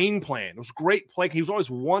great game plan. It was great play. He was always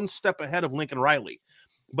one step ahead of Lincoln Riley.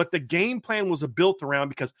 But the game plan was built around,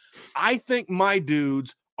 because I think my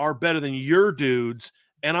dudes are better than your dudes,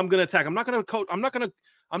 and I'm going to attack. I'm not going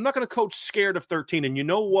to coach scared of 13. And you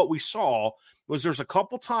know what we saw was there's a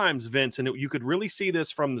couple times, Vince, and you could really see this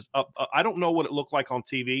from this up. I don't know what it looked like on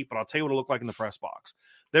TV, but I'll tell you what it looked like in the press box.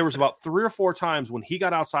 There was about 3 or 4 times when he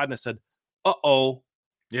got outside and I said, "Uh-oh."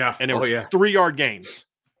 Yeah. And there were 3-yard gains,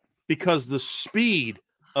 because the speed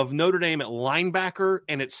of Notre Dame at linebacker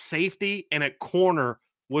and at safety and at corner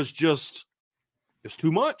was just, it was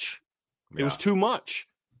too much. It was too much.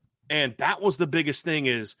 And that was the biggest thing,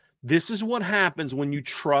 is this is what happens when you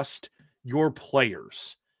trust your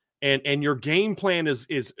players. And your game plan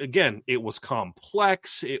is again, it was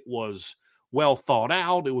complex. It was well thought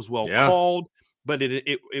out. It was well called. But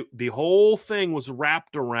the whole thing was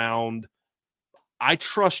wrapped around, I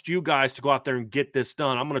trust you guys to go out there and get this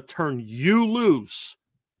done. I'm going to turn you loose.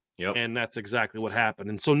 Yep. And that's exactly what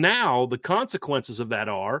happened. And so now the consequences of that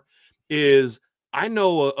is I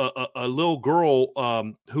know a little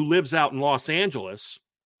girl who lives out in Los Angeles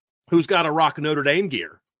who's got a rock Notre Dame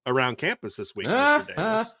gear around campus this week, Mr.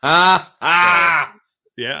 Davis.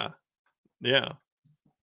 Yeah.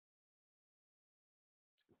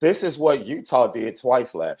 This is what Utah did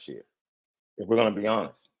twice last year, if we're going to be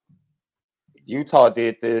honest. Utah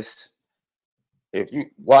did this. If you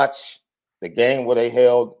watch the game where they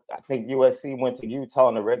held, I think USC went to Utah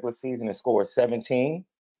in the regular season and scored 17.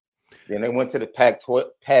 Then they went to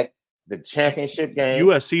the the championship game.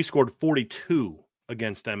 USC scored 42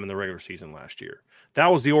 against them in the regular season last year. That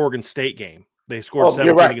was the Oregon State game. They scored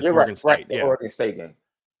 17 against Oregon State. Right, the Oregon State game.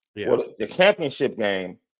 Yeah. Well, the championship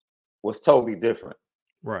game was totally different.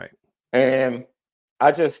 Right. And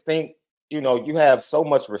I just think, you have so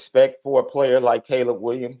much respect for a player like Caleb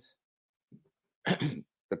Williams.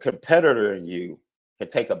 The competitor in you can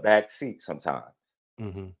take a back seat sometimes.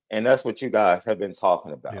 Mm-hmm. And that's what you guys have been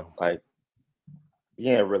talking about. Yeah. Like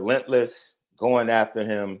being relentless, going after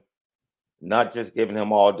him, not just giving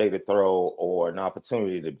him all day to throw or an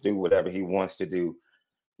opportunity to do whatever he wants to do.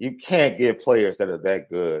 You can't give players that are that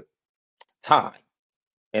good time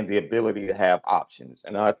and the ability to have options.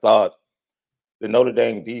 And I thought the Notre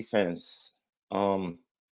Dame defense, Al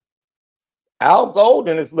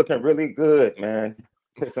Golden is looking really good, man,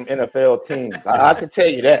 to some NFL teams. I can tell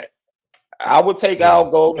you that. I would take Al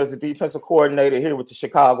Golden as a defensive coordinator here with the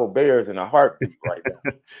Chicago Bears in a heartbeat right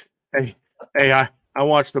now. Hey, I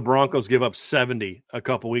watched the Broncos give up 70 a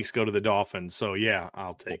couple weeks ago to the Dolphins. So, yeah,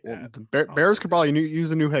 I'll take that. The Bears could probably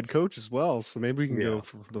use a new head coach as well. So maybe we can go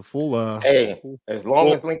for the full. As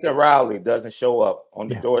long as Lincoln Riley doesn't show up on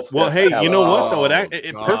the doorstep. Well, hey, you know what, though?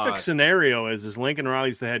 Perfect scenario is Lincoln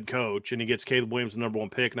Riley's the head coach and he gets Caleb Williams the number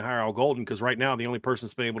 1 pick and hire Al Golden, because right now the only person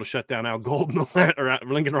that's been able to shut down Al Golden or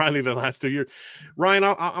Lincoln Riley the last 2 years. Ryan,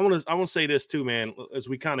 I want to say this too, man, as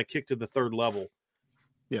we kind of kick to the third level.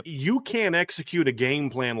 Yep. You can't execute a game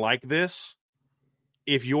plan like this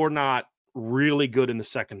if you're not really good in the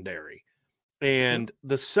secondary. And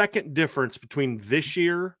the second difference between this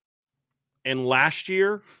year and last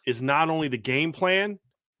year is not only the game plan,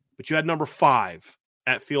 but you had number 5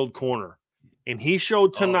 at field corner. And he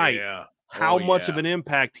showed tonight how much of an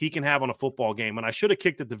impact he can have on a football game. And I should have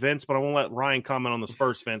kicked it to Vince, but I won't let Ryan comment on this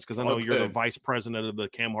first, Vince, because I know you're the vice president of the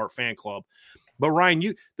Cam Hart fan club. But,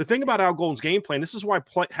 Ryan, the thing about Al Golden's game plan, this is why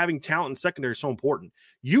having talent in secondary is so important.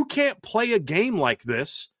 You can't play a game like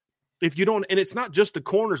this if you don't – and it's not just the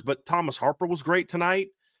corners, but Thomas Harper was great tonight.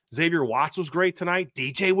 Xavier Watts was great tonight.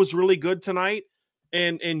 DJ was really good tonight.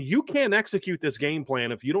 And you can't execute this game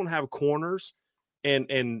plan if you don't have corners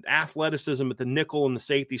and athleticism at the nickel and the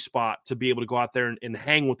safety spot to be able to go out there and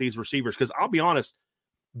hang with these receivers. Because I'll be honest,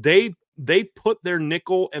 they put their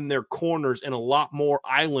nickel and their corners in a lot more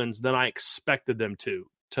islands than I expected them to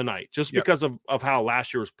tonight, just because of how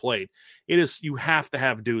last year was played. You have to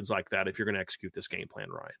have dudes like that if you're going to execute this game plan,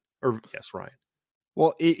 Ryan. Ryan.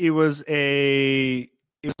 Well, it was a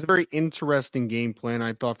very interesting game plan,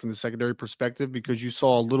 I thought, from the secondary perspective, because you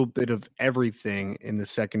saw a little bit of everything in the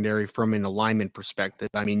secondary from an alignment perspective.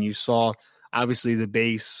 I mean, you saw obviously the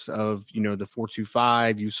base of, the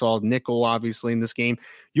 4-2-5. You saw nickel, obviously, in this game.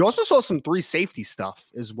 You also saw some 3 safety stuff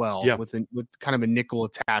as well, with kind of a nickel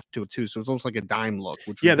attached to it too. So it's almost like a dime look,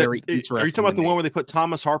 which was very interesting. Are you talking about the one where they put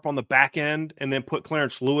Thomas Harper on the back end and then put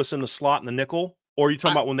Clarence Lewis in the slot in the nickel? Or are you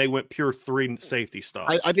talking about when they went pure 3 safety stuff?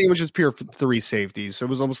 I think it was just pure 3 safeties. So it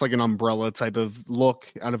was almost like an umbrella type of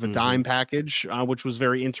look out of a dime package, which was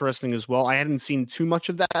very interesting as well. I hadn't seen too much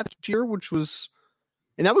of that this year,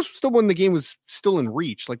 and that was still when the game was still in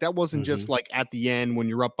reach. Like that wasn't just like at the end when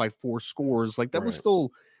you're up by 4 scores. Like that was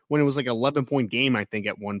still when it was like an 11-point game, I think,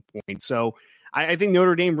 at one point. So I think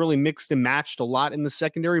Notre Dame really mixed and matched a lot in the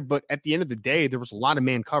secondary, but at the end of the day, there was a lot of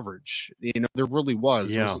man coverage. There really was.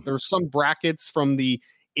 Yeah. There's some brackets from the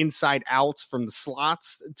inside out, from the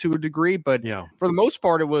slots to a degree, but for the most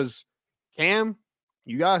part, it was Cam,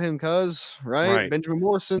 you got him, right? Benjamin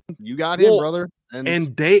Morrison, you got him, brother.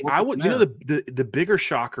 And the bigger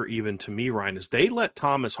shocker even to me, Ryan, is they let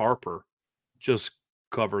Thomas Harper just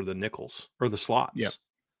cover the nickels or the slots.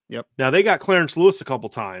 Yep. Now they got Clarence Lewis a couple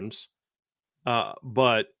times.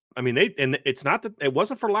 But I mean, it's not that it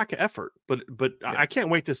wasn't for lack of effort, but I can't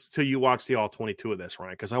wait till you watch the all 22 of this,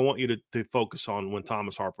 Ryan, because I want you to focus on when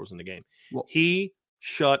Thomas Harper was in the game. Well, he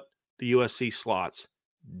shut the USC slots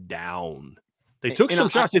down. They took some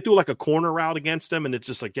shots. They threw like a corner route against him, and it's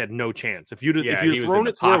just like you had no chance. If you'd thrown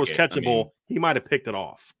it to where it was catchable, he might have picked it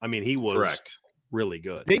off. I mean, he was really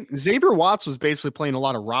good. Xavier Watts was basically playing a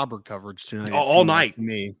lot of robber coverage tonight. All night.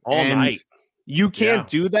 All night. You can't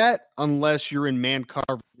do that unless you're in man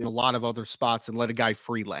cover in a lot of other spots and let a guy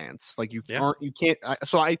freelance. Like you can't.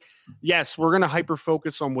 Yes, we're going to hyper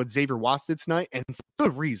focus on what Xavier Watts did tonight, and for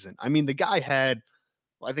good reason. I mean, the guy had,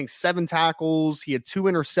 I think, 7 tackles. He had 2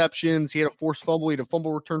 interceptions. He had a forced fumble. He had a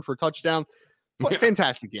fumble return for a touchdown.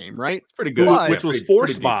 Fantastic game, right? It's pretty good. Which was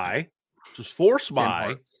forced by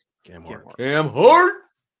Cam Hart.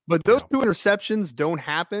 But those 2 interceptions don't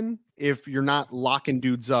happen if you're not locking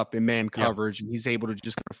dudes up in man coverage and he's able to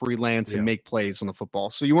just kind of freelance and make plays on the football.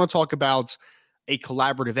 So you want to talk about a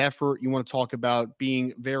collaborative effort. You want to talk about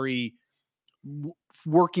being very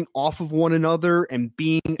working off of one another and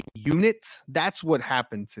being a unit. That's what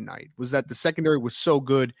happened tonight, was that the secondary was so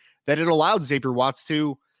good that it allowed Xavier Watts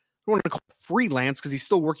to, I don't want to call it freelance because he's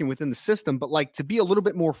still working within the system, but like to be a little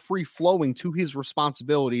bit more free flowing to his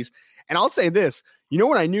responsibilities. And I'll say this,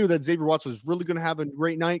 when I knew that Xavier Watts was really going to have a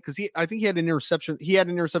great night, because I think he had an interception. He had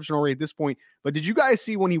an interception already at this point. But did you guys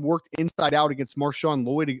see when he worked inside out against Marshawn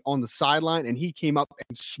Lloyd on the sideline and he came up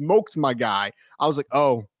and smoked my guy? I was like,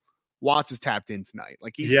 oh, Watts is tapped in tonight.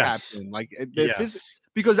 Like he's tapped in. Like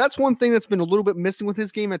because that's one thing that's been a little bit missing with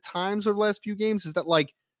his game at times over the last few games, is that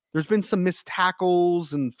like there's been some missed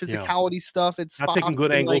tackles and physicality stuff. It's not taking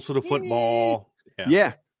good angles to the football.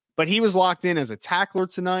 Yeah. But he was locked in as a tackler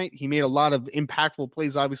tonight. He made a lot of impactful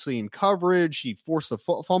plays, obviously, in coverage. He forced the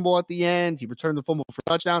fumble at the end. He returned the fumble for a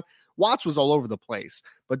touchdown. Watts was all over the place.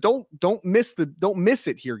 But don't miss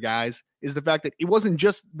it here, guys, is the fact that it wasn't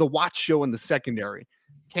just the Watts show in the secondary.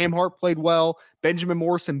 Cam Hart played well. Benjamin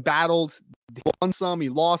Morrison battled. He won some. He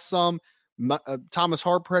lost some. Thomas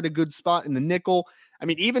Harper had a good spot in the nickel. I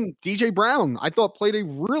mean, even DJ Brown, I thought, played a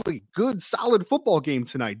really good, solid football game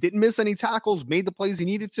tonight. Didn't miss any tackles, made the plays he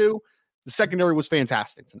needed to. The secondary was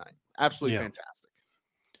fantastic tonight. Absolutely fantastic.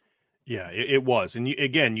 Yeah, it was. And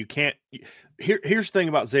you can't. Here's the thing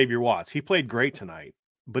about Xavier Watts. He played great tonight,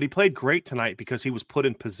 but he played great tonight because he was put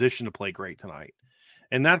in position to play great tonight.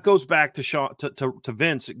 And that goes back to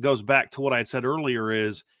Vince. It goes back to what I had said earlier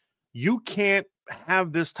is you can't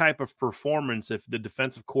have this type of performance if the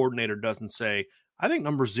defensive coordinator doesn't say, I think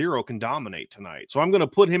number 0 can dominate tonight, so I'm going to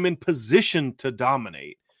put him in position to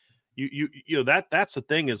dominate. That's the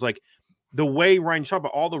thing, is like the way Ryan, you talk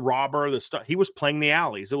about all the robber, the stuff, he was playing the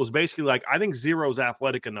alleys. It was basically like, I think 0's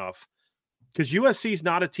athletic enough, because USC is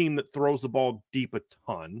not a team that throws the ball deep a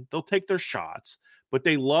ton. They'll take their shots, but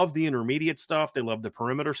they love the intermediate stuff. They love the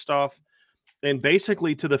perimeter stuff. And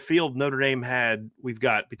basically to the field, Notre Dame we've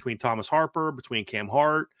got between Thomas Harper, between Cam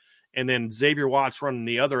Hart, and then Xavier Watts running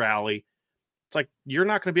the other alley. It's like, you're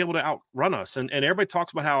not going to be able to outrun us. And everybody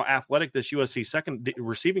talks about how athletic this USC second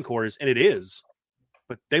receiving core is, and it is.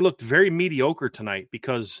 But they looked very mediocre tonight,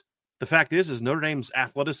 because the fact is Notre Dame's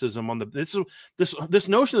athleticism on this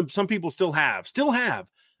notion that some people still have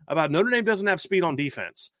about Notre Dame doesn't have speed on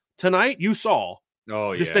defense. Tonight you saw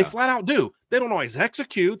they flat out do. They don't always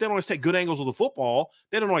execute. They don't always take good angles of the football.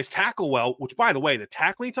 They don't always tackle well, which, by the way, the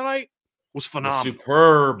tackling tonight was phenomenal.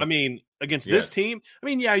 Superb. I mean, against this team,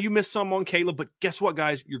 you missed some on Caleb, but guess what,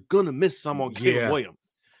 guys? You're going to miss some on Caleb Williams.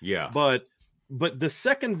 Yeah. But the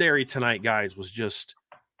secondary tonight, guys, was just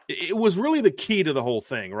 – it was really the key to the whole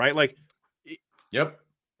thing, right? Like, Yep.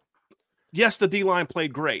 Yes, the D-line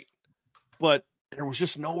played great, but there was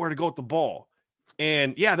just nowhere to go with the ball.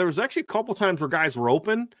 And, yeah, there was actually a couple times where guys were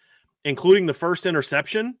open, including the first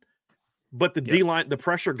interception, but the D-line, the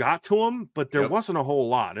pressure got to them, but there wasn't a whole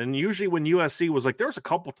lot. And usually when USC was like, there was a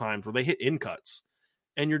couple times where they hit in cuts,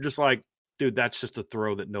 and you're just like, dude, that's just a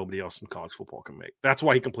throw that nobody else in college football can make. That's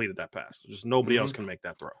why he completed that pass. Just nobody else can make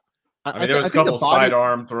that throw. I mean, there was a couple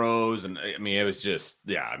sidearm throws, and I mean, it was just,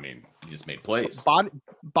 he just made plays.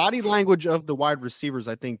 Body language of the wide receivers,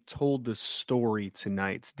 I think, told the story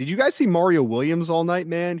tonight. Did you guys see Mario Williams all night,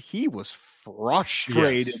 man? He was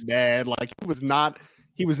frustrated, man. Like he was not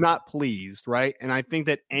pleased, right? And I think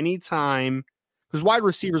that anytime, because wide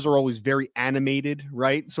receivers are always very animated,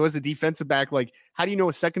 right? So as a defensive back, like, how do you know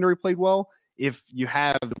a secondary played well? If you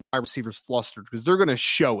have the wide receivers flustered, because they're going to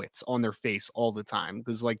show it on their face all the time,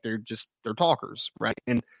 because like they're talkers, right?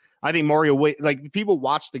 And I think like people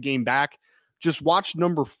watch the game back, just watch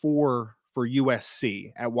number 4 for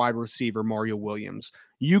USC at wide receiver, Mario Williams.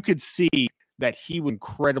 You could see that he was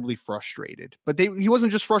incredibly frustrated, but he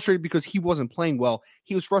wasn't just frustrated because he wasn't playing well.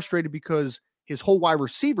 He was frustrated because his whole wide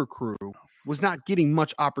receiver crew was not getting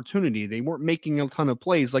much opportunity. They weren't making a ton of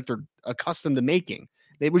plays like they're accustomed to making.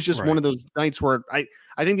 It was just one of those nights where I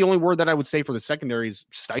think the only word that I would say for the secondary is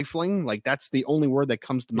stifling. Like, that's the only word that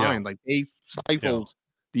comes to mind. Like, they stifled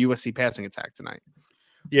the USC passing attack tonight.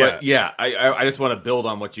 Yeah. But I just want to build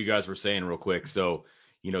on what you guys were saying real quick. So,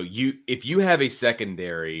 if you have a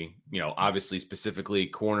secondary, obviously specifically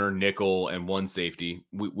corner, nickel, and one safety,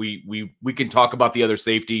 we can talk about the other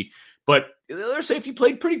safety, but the other safety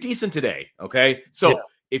played pretty decent today. Okay. So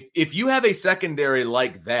if you have a secondary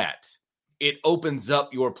like that, it opens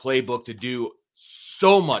up your playbook to do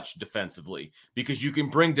so much defensively, because you can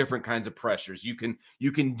bring different kinds of pressures. You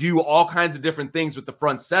can do all kinds of different things with the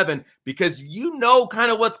front seven, because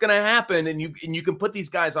kind of what's going to happen, and you can put these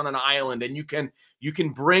guys on an island, and you can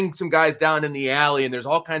bring some guys down in the alley, and there's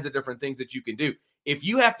all kinds of different things that you can do. If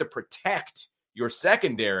you have to protect your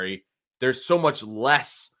secondary, there's so much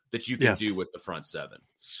less that you can do with the front seven.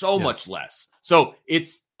 So much less. So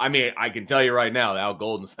I can tell you right now, Al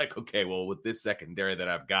Golden's like, okay, well, with this secondary that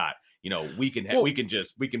I've got, we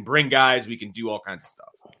can bring guys, we can do all kinds of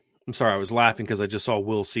stuff. I'm sorry, I was laughing because I just saw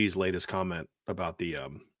Will C's latest comment about the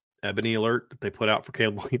Ebony alert that they put out for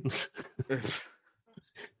Caleb Williams.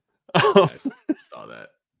 I saw that.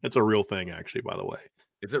 That's a real thing, actually, by the way.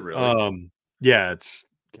 Is it really? Yeah, it's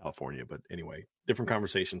California, but anyway, different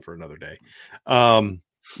conversation for another day.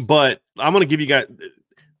 But I'm going to give you guys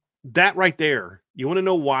that right there. You want to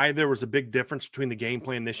know why there was a big difference between the game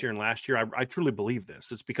plan this year and last year? I truly believe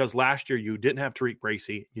this. It's because last year you didn't have Tariq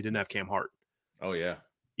Bracy, you didn't have Cam Hart. Oh yeah,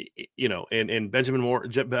 and Benjamin Moore,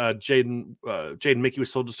 Jaden Mickey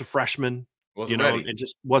was still just a freshman. Ready. It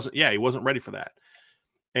just wasn't. Yeah, he wasn't ready for that.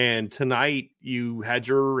 And tonight you had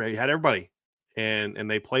everybody, and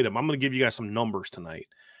they played him. I'm going to give you guys some numbers tonight.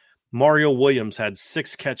 Mario Williams had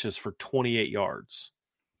 6 catches for 28 yards.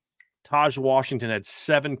 Taj Washington had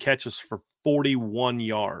 7 catches for 41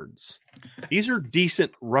 yards. These are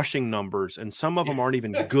decent rushing numbers, and some of them aren't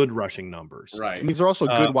even good rushing numbers. Right. And these are also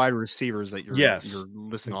good wide receivers that you're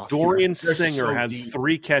listing off. Dorian Singer had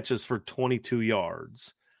 3 catches for 22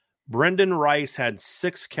 yards. Brendan Rice had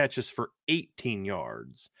 6 catches for 18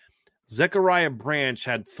 yards. Zechariah Branch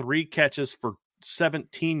had 3 catches for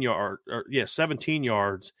 17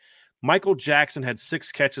 yards. Michael Jackson had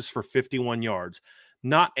 6 catches for 51 yards.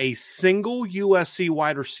 Not a single USC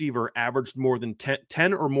wide receiver averaged more than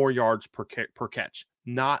 10 or more yards per catch.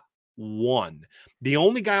 Not one. The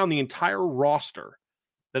only guy on the entire roster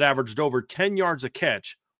that averaged over 10 yards a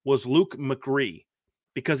catch was Luke McRee,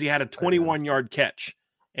 because he had a 21-yard catch,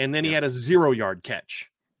 and then he had a 0-yard catch.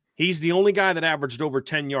 He's the only guy that averaged over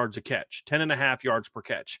 10 yards a catch, 10.5 yards per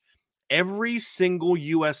catch. Every single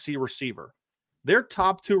USC receiver, their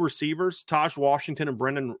top 2 receivers, Taj Washington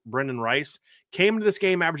and Brendan Rice, came into this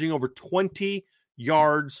game averaging over 20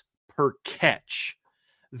 yards per catch.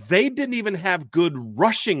 They didn't even have good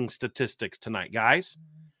rushing statistics tonight, guys.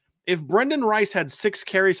 If Brendan Rice had 6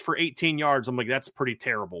 carries for 18 yards, I'm like, that's pretty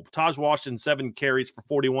terrible. Taj Washington, 7 carries for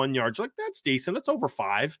 41 yards. Like, that's decent. That's over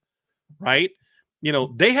 5, right?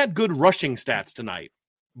 They had good rushing stats tonight,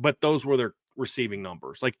 but those were their receiving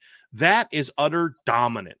numbers. Like, that is utter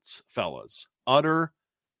dominance, fellas. Utter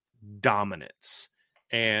dominance.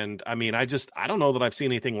 And I mean, I don't know that I've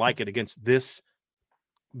seen anything like it against this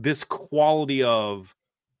quality of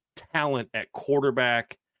talent at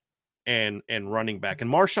quarterback and running back.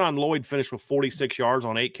 And Marshawn Lloyd finished with 46 yards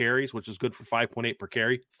on 8 carries, which is good for 5.8 per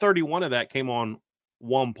carry. 31 of that came on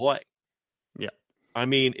 1 play. Yeah. I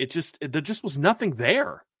mean, there just was nothing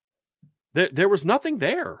there. There was nothing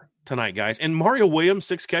there tonight, guys. And Mario Williams,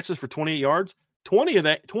 6 catches for 28 yards. 20 of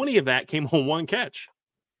that came on 1 catch.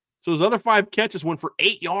 So those other 5 catches went for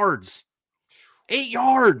 8 yards. 8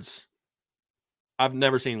 yards. I've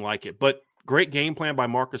never seen like it. But great game plan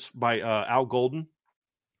by Al Golden.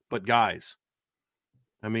 But guys,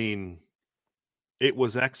 I mean, it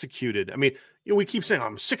was executed. I mean, we keep saying,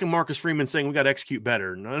 I'm sick of Marcus Freeman saying we got to execute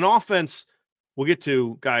better. And an offense, we'll get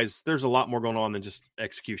to, guys, there's a lot more going on than just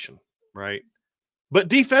execution, right? But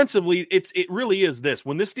defensively, it really is this.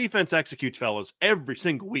 When this defense executes, fellas, every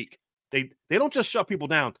single week, they don't just shut people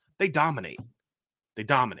down. They dominate. They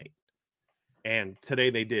dominate. And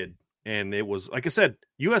today they did. And it was, like I said,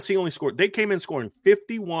 USC only scored. They came in scoring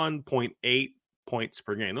 51.8 points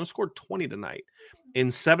per game. They scored 20 tonight.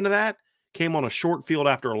 And 7 of that came on a short field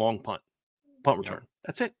after a long punt return.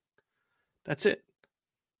 That's it. It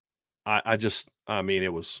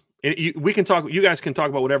was. We can talk. You guys can talk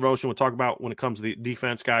about whatever else you want to talk about when it comes to the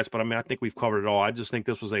defense, guys. But I mean, I think we've covered it all. I just think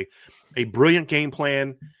this was a brilliant game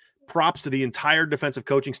plan. Props to the entire defensive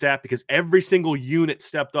coaching staff because every single unit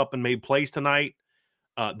stepped up and made plays tonight.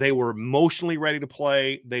 They were emotionally ready to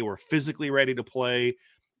play. They were physically ready to play.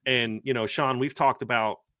 And Sean, we've talked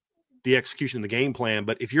about the execution of the game plan.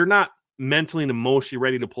 But if you're not mentally and emotionally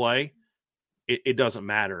ready to play, it doesn't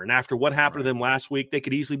matter. And after what happened to them last week, they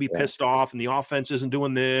could easily be pissed off and the offense isn't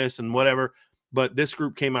doing this and whatever. But this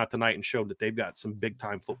group came out tonight and showed that they've got some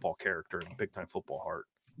big-time football character and big-time football heart.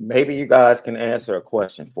 Maybe you guys can answer a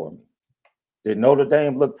question for me. Did Notre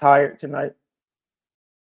Dame look tired tonight?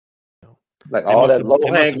 No. Like all that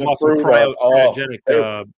low-hanging fruit.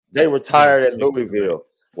 They were tired at Louisville.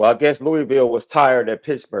 Well, I guess Louisville was tired at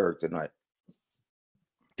Pittsburgh tonight.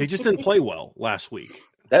 They just didn't play well last week.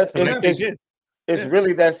 It's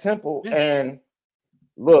really that simple. Yeah. And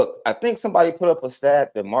look, I think somebody put up a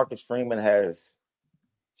stat that Marcus Freeman has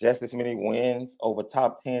just as many wins over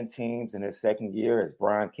top 10 teams in his second year as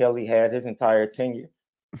Brian Kelly had his entire tenure.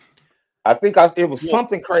 I think it was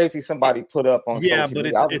something crazy somebody put up on social but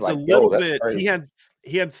media. it's like, a little bit. Crazy.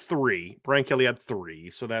 He had 3. Brian Kelly had 3.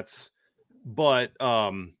 So that's but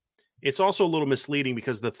it's also a little misleading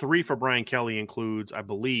because the 3 for Brian Kelly includes, I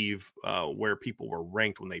believe, where people were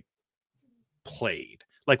ranked when they played,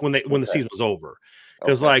 like when the season was over,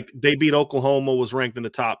 because like they beat Oklahoma, was ranked in the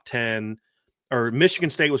top 10, or Michigan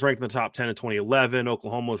State was ranked in the top 10 in 2011.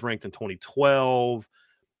 Oklahoma was ranked in 2012.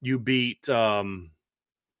 You beat Clemson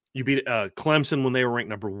when they were ranked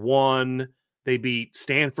number 1. They beat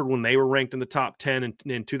Stanford when they were ranked in the top 10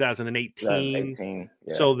 in 2018.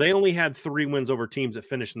 Yeah. So they only had 3 wins over teams that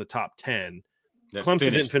finished in the top 10.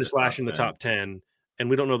 Clemson didn't finish last year in the top 10. And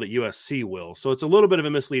we don't know that USC will. So it's a little bit of a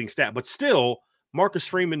misleading stat. But still, Marcus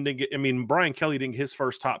Freeman didn't get – Brian Kelly didn't get his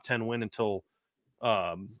first top 10 win until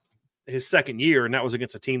his second year, and that was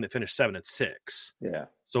against a team that finished 7-6. Yeah.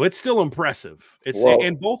 So it's still impressive.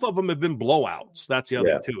 And both of them have been blowouts. That's the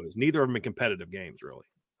other thing, too, is neither of them in competitive games, really.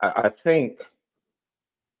 I think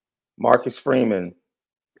Marcus Freeman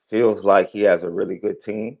feels like he has a really good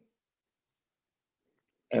team.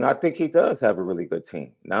 And I think he does have a really good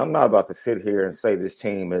team. Now, I'm not about to sit here and say this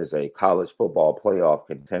team is a college football playoff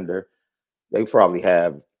contender. They probably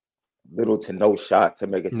have little to no shot to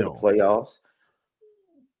make it to the playoffs.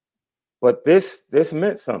 But this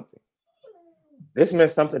meant something. This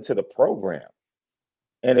meant something to the program.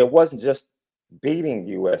 And it wasn't just beating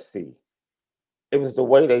USC. It was the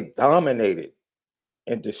way they dominated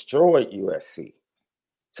and destroyed USC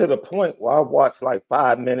to the point where I watched like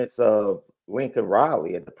 5 minutes of Lincoln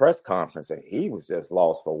Riley at the press conference, and he was just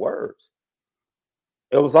lost for words.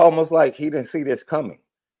 It was almost like he didn't see this coming.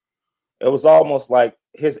 It was almost like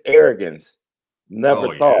his arrogance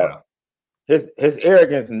never thought. His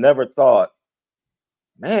arrogance never thought,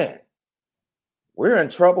 man, we're in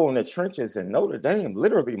trouble in the trenches, and Notre Dame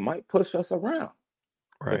literally might push us around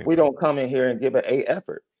if we don't come in here and give an A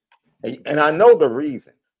effort. And I know the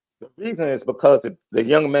reason. The reason is because the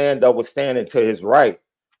young man that was standing to his right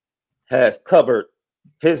has covered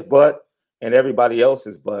his butt and everybody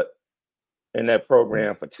else's butt in that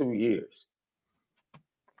program for 2 years.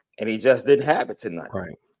 And he just didn't have it tonight.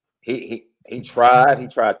 Right. He tried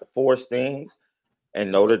to force things,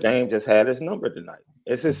 and Notre Dame just had his number tonight.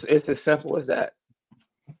 It's as simple as that.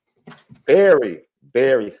 Very,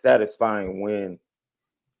 very satisfying win,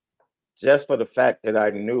 just for the fact that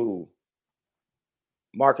I knew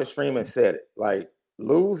Marcus Freeman said it. Like,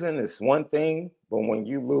 losing is one thing, but when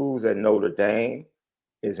you lose at Notre Dame,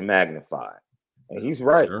 it's magnified. And he's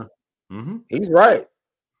right. Sure. Mm-hmm. He's right.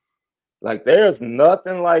 Like, there's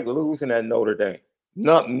nothing like losing at Notre Dame.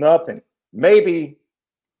 Nothing. Maybe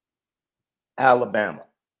Alabama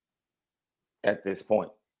at this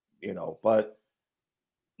point. but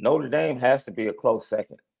Notre Dame has to be a close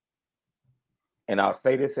second. And I'll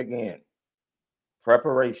say this again,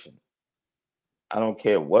 preparation. I don't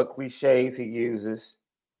care what cliches he uses.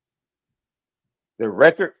 The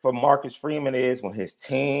record for Marcus Freeman is when his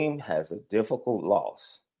team has a difficult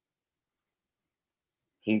loss,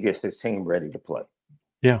 he gets his team ready to play.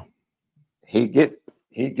 Yeah. He gets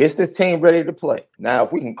his team ready to play. Now,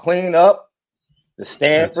 if we can clean up the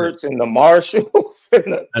Stanfords and the Marshalls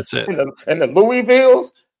and the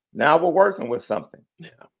Louisvilles, now we're working with something. Yeah.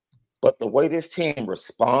 But the way this team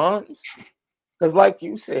responds, because like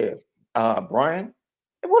you said, Brian,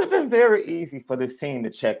 it would have been very easy for this team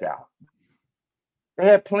to check out. They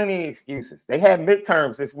had plenty of excuses. They had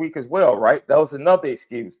midterms this week as well, right? That was another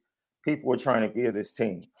excuse people were trying to give this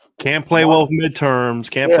team. Can't play well with midterms.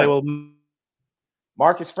 Can't play well.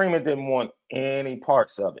 Marcus Freeman didn't want any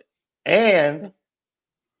parts of it. And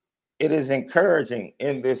it is encouraging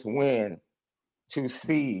in this win to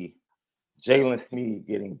see Jalen Sneed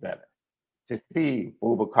getting better, to see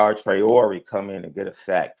Boubacar Traore come in and get a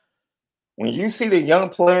sack. When you see the young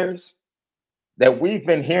players that we've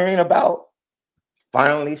been hearing about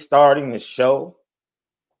finally starting to show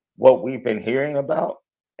what we've been hearing about,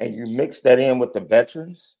 and you mix that in with the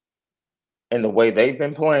veterans and the way they've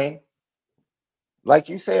been playing, like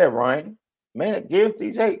you said, Ryan, man, give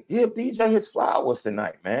DJ his flowers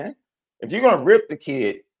tonight, man. If you're going to rip the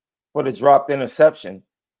kid for the dropped interception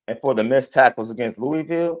and for the missed tackles against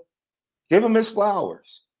Louisville, give him his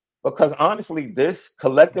flowers. Because honestly, this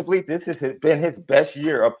has been his best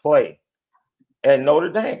year of play at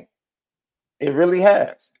Notre Dame. It really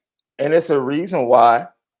has. And it's a reason why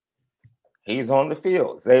he's on the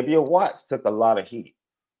field. Xavier Watts took a lot of heat.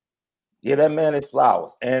 Give that man his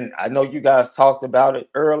flowers. And I know you guys talked about it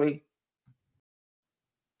early.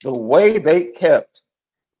 The way they kept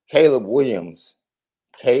Caleb Williams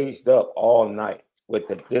caged up all night with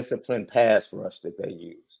the disciplined pass rush that they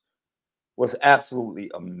used was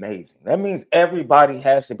absolutely amazing. That means everybody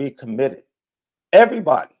has to be committed.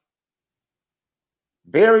 Everybody.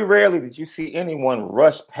 Very rarely did you see anyone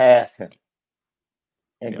rush past him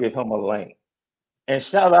and give him a lane. And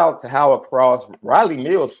shout out to Howard Cross. Riley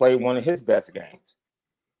Mills played one of his best games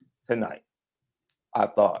tonight, I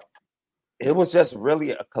thought. It was just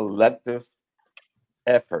really a collective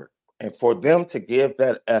effort. And for them to give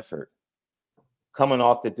that effort coming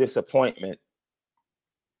off the disappointment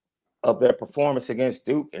of their performance against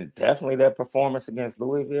Duke and definitely their performance against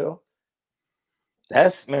Louisville,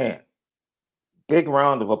 that's, man, big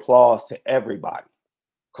round of applause to everybody.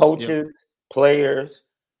 Coaches, players,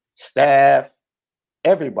 staff,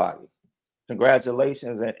 everybody.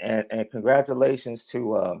 Congratulations and congratulations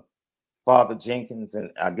to Father Jenkins. And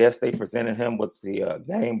I guess they presented him with the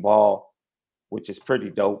game ball, which is pretty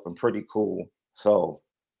dope and pretty cool. So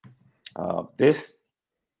this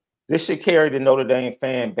should carry the Notre Dame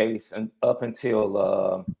fan base up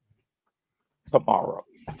until tomorrow.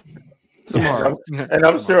 And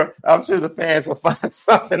I'm sure the fans will find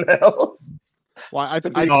something else. Well, I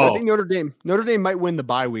think Notre Dame might win the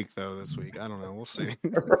bye week though this week. I don't know. We'll see.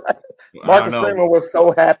 Right. Marcus Freeman was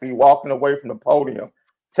so happy walking away from the podium,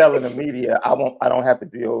 telling the media, "I don't have to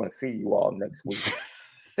deal and see you all next week."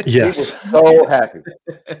 Yes, he was so happy.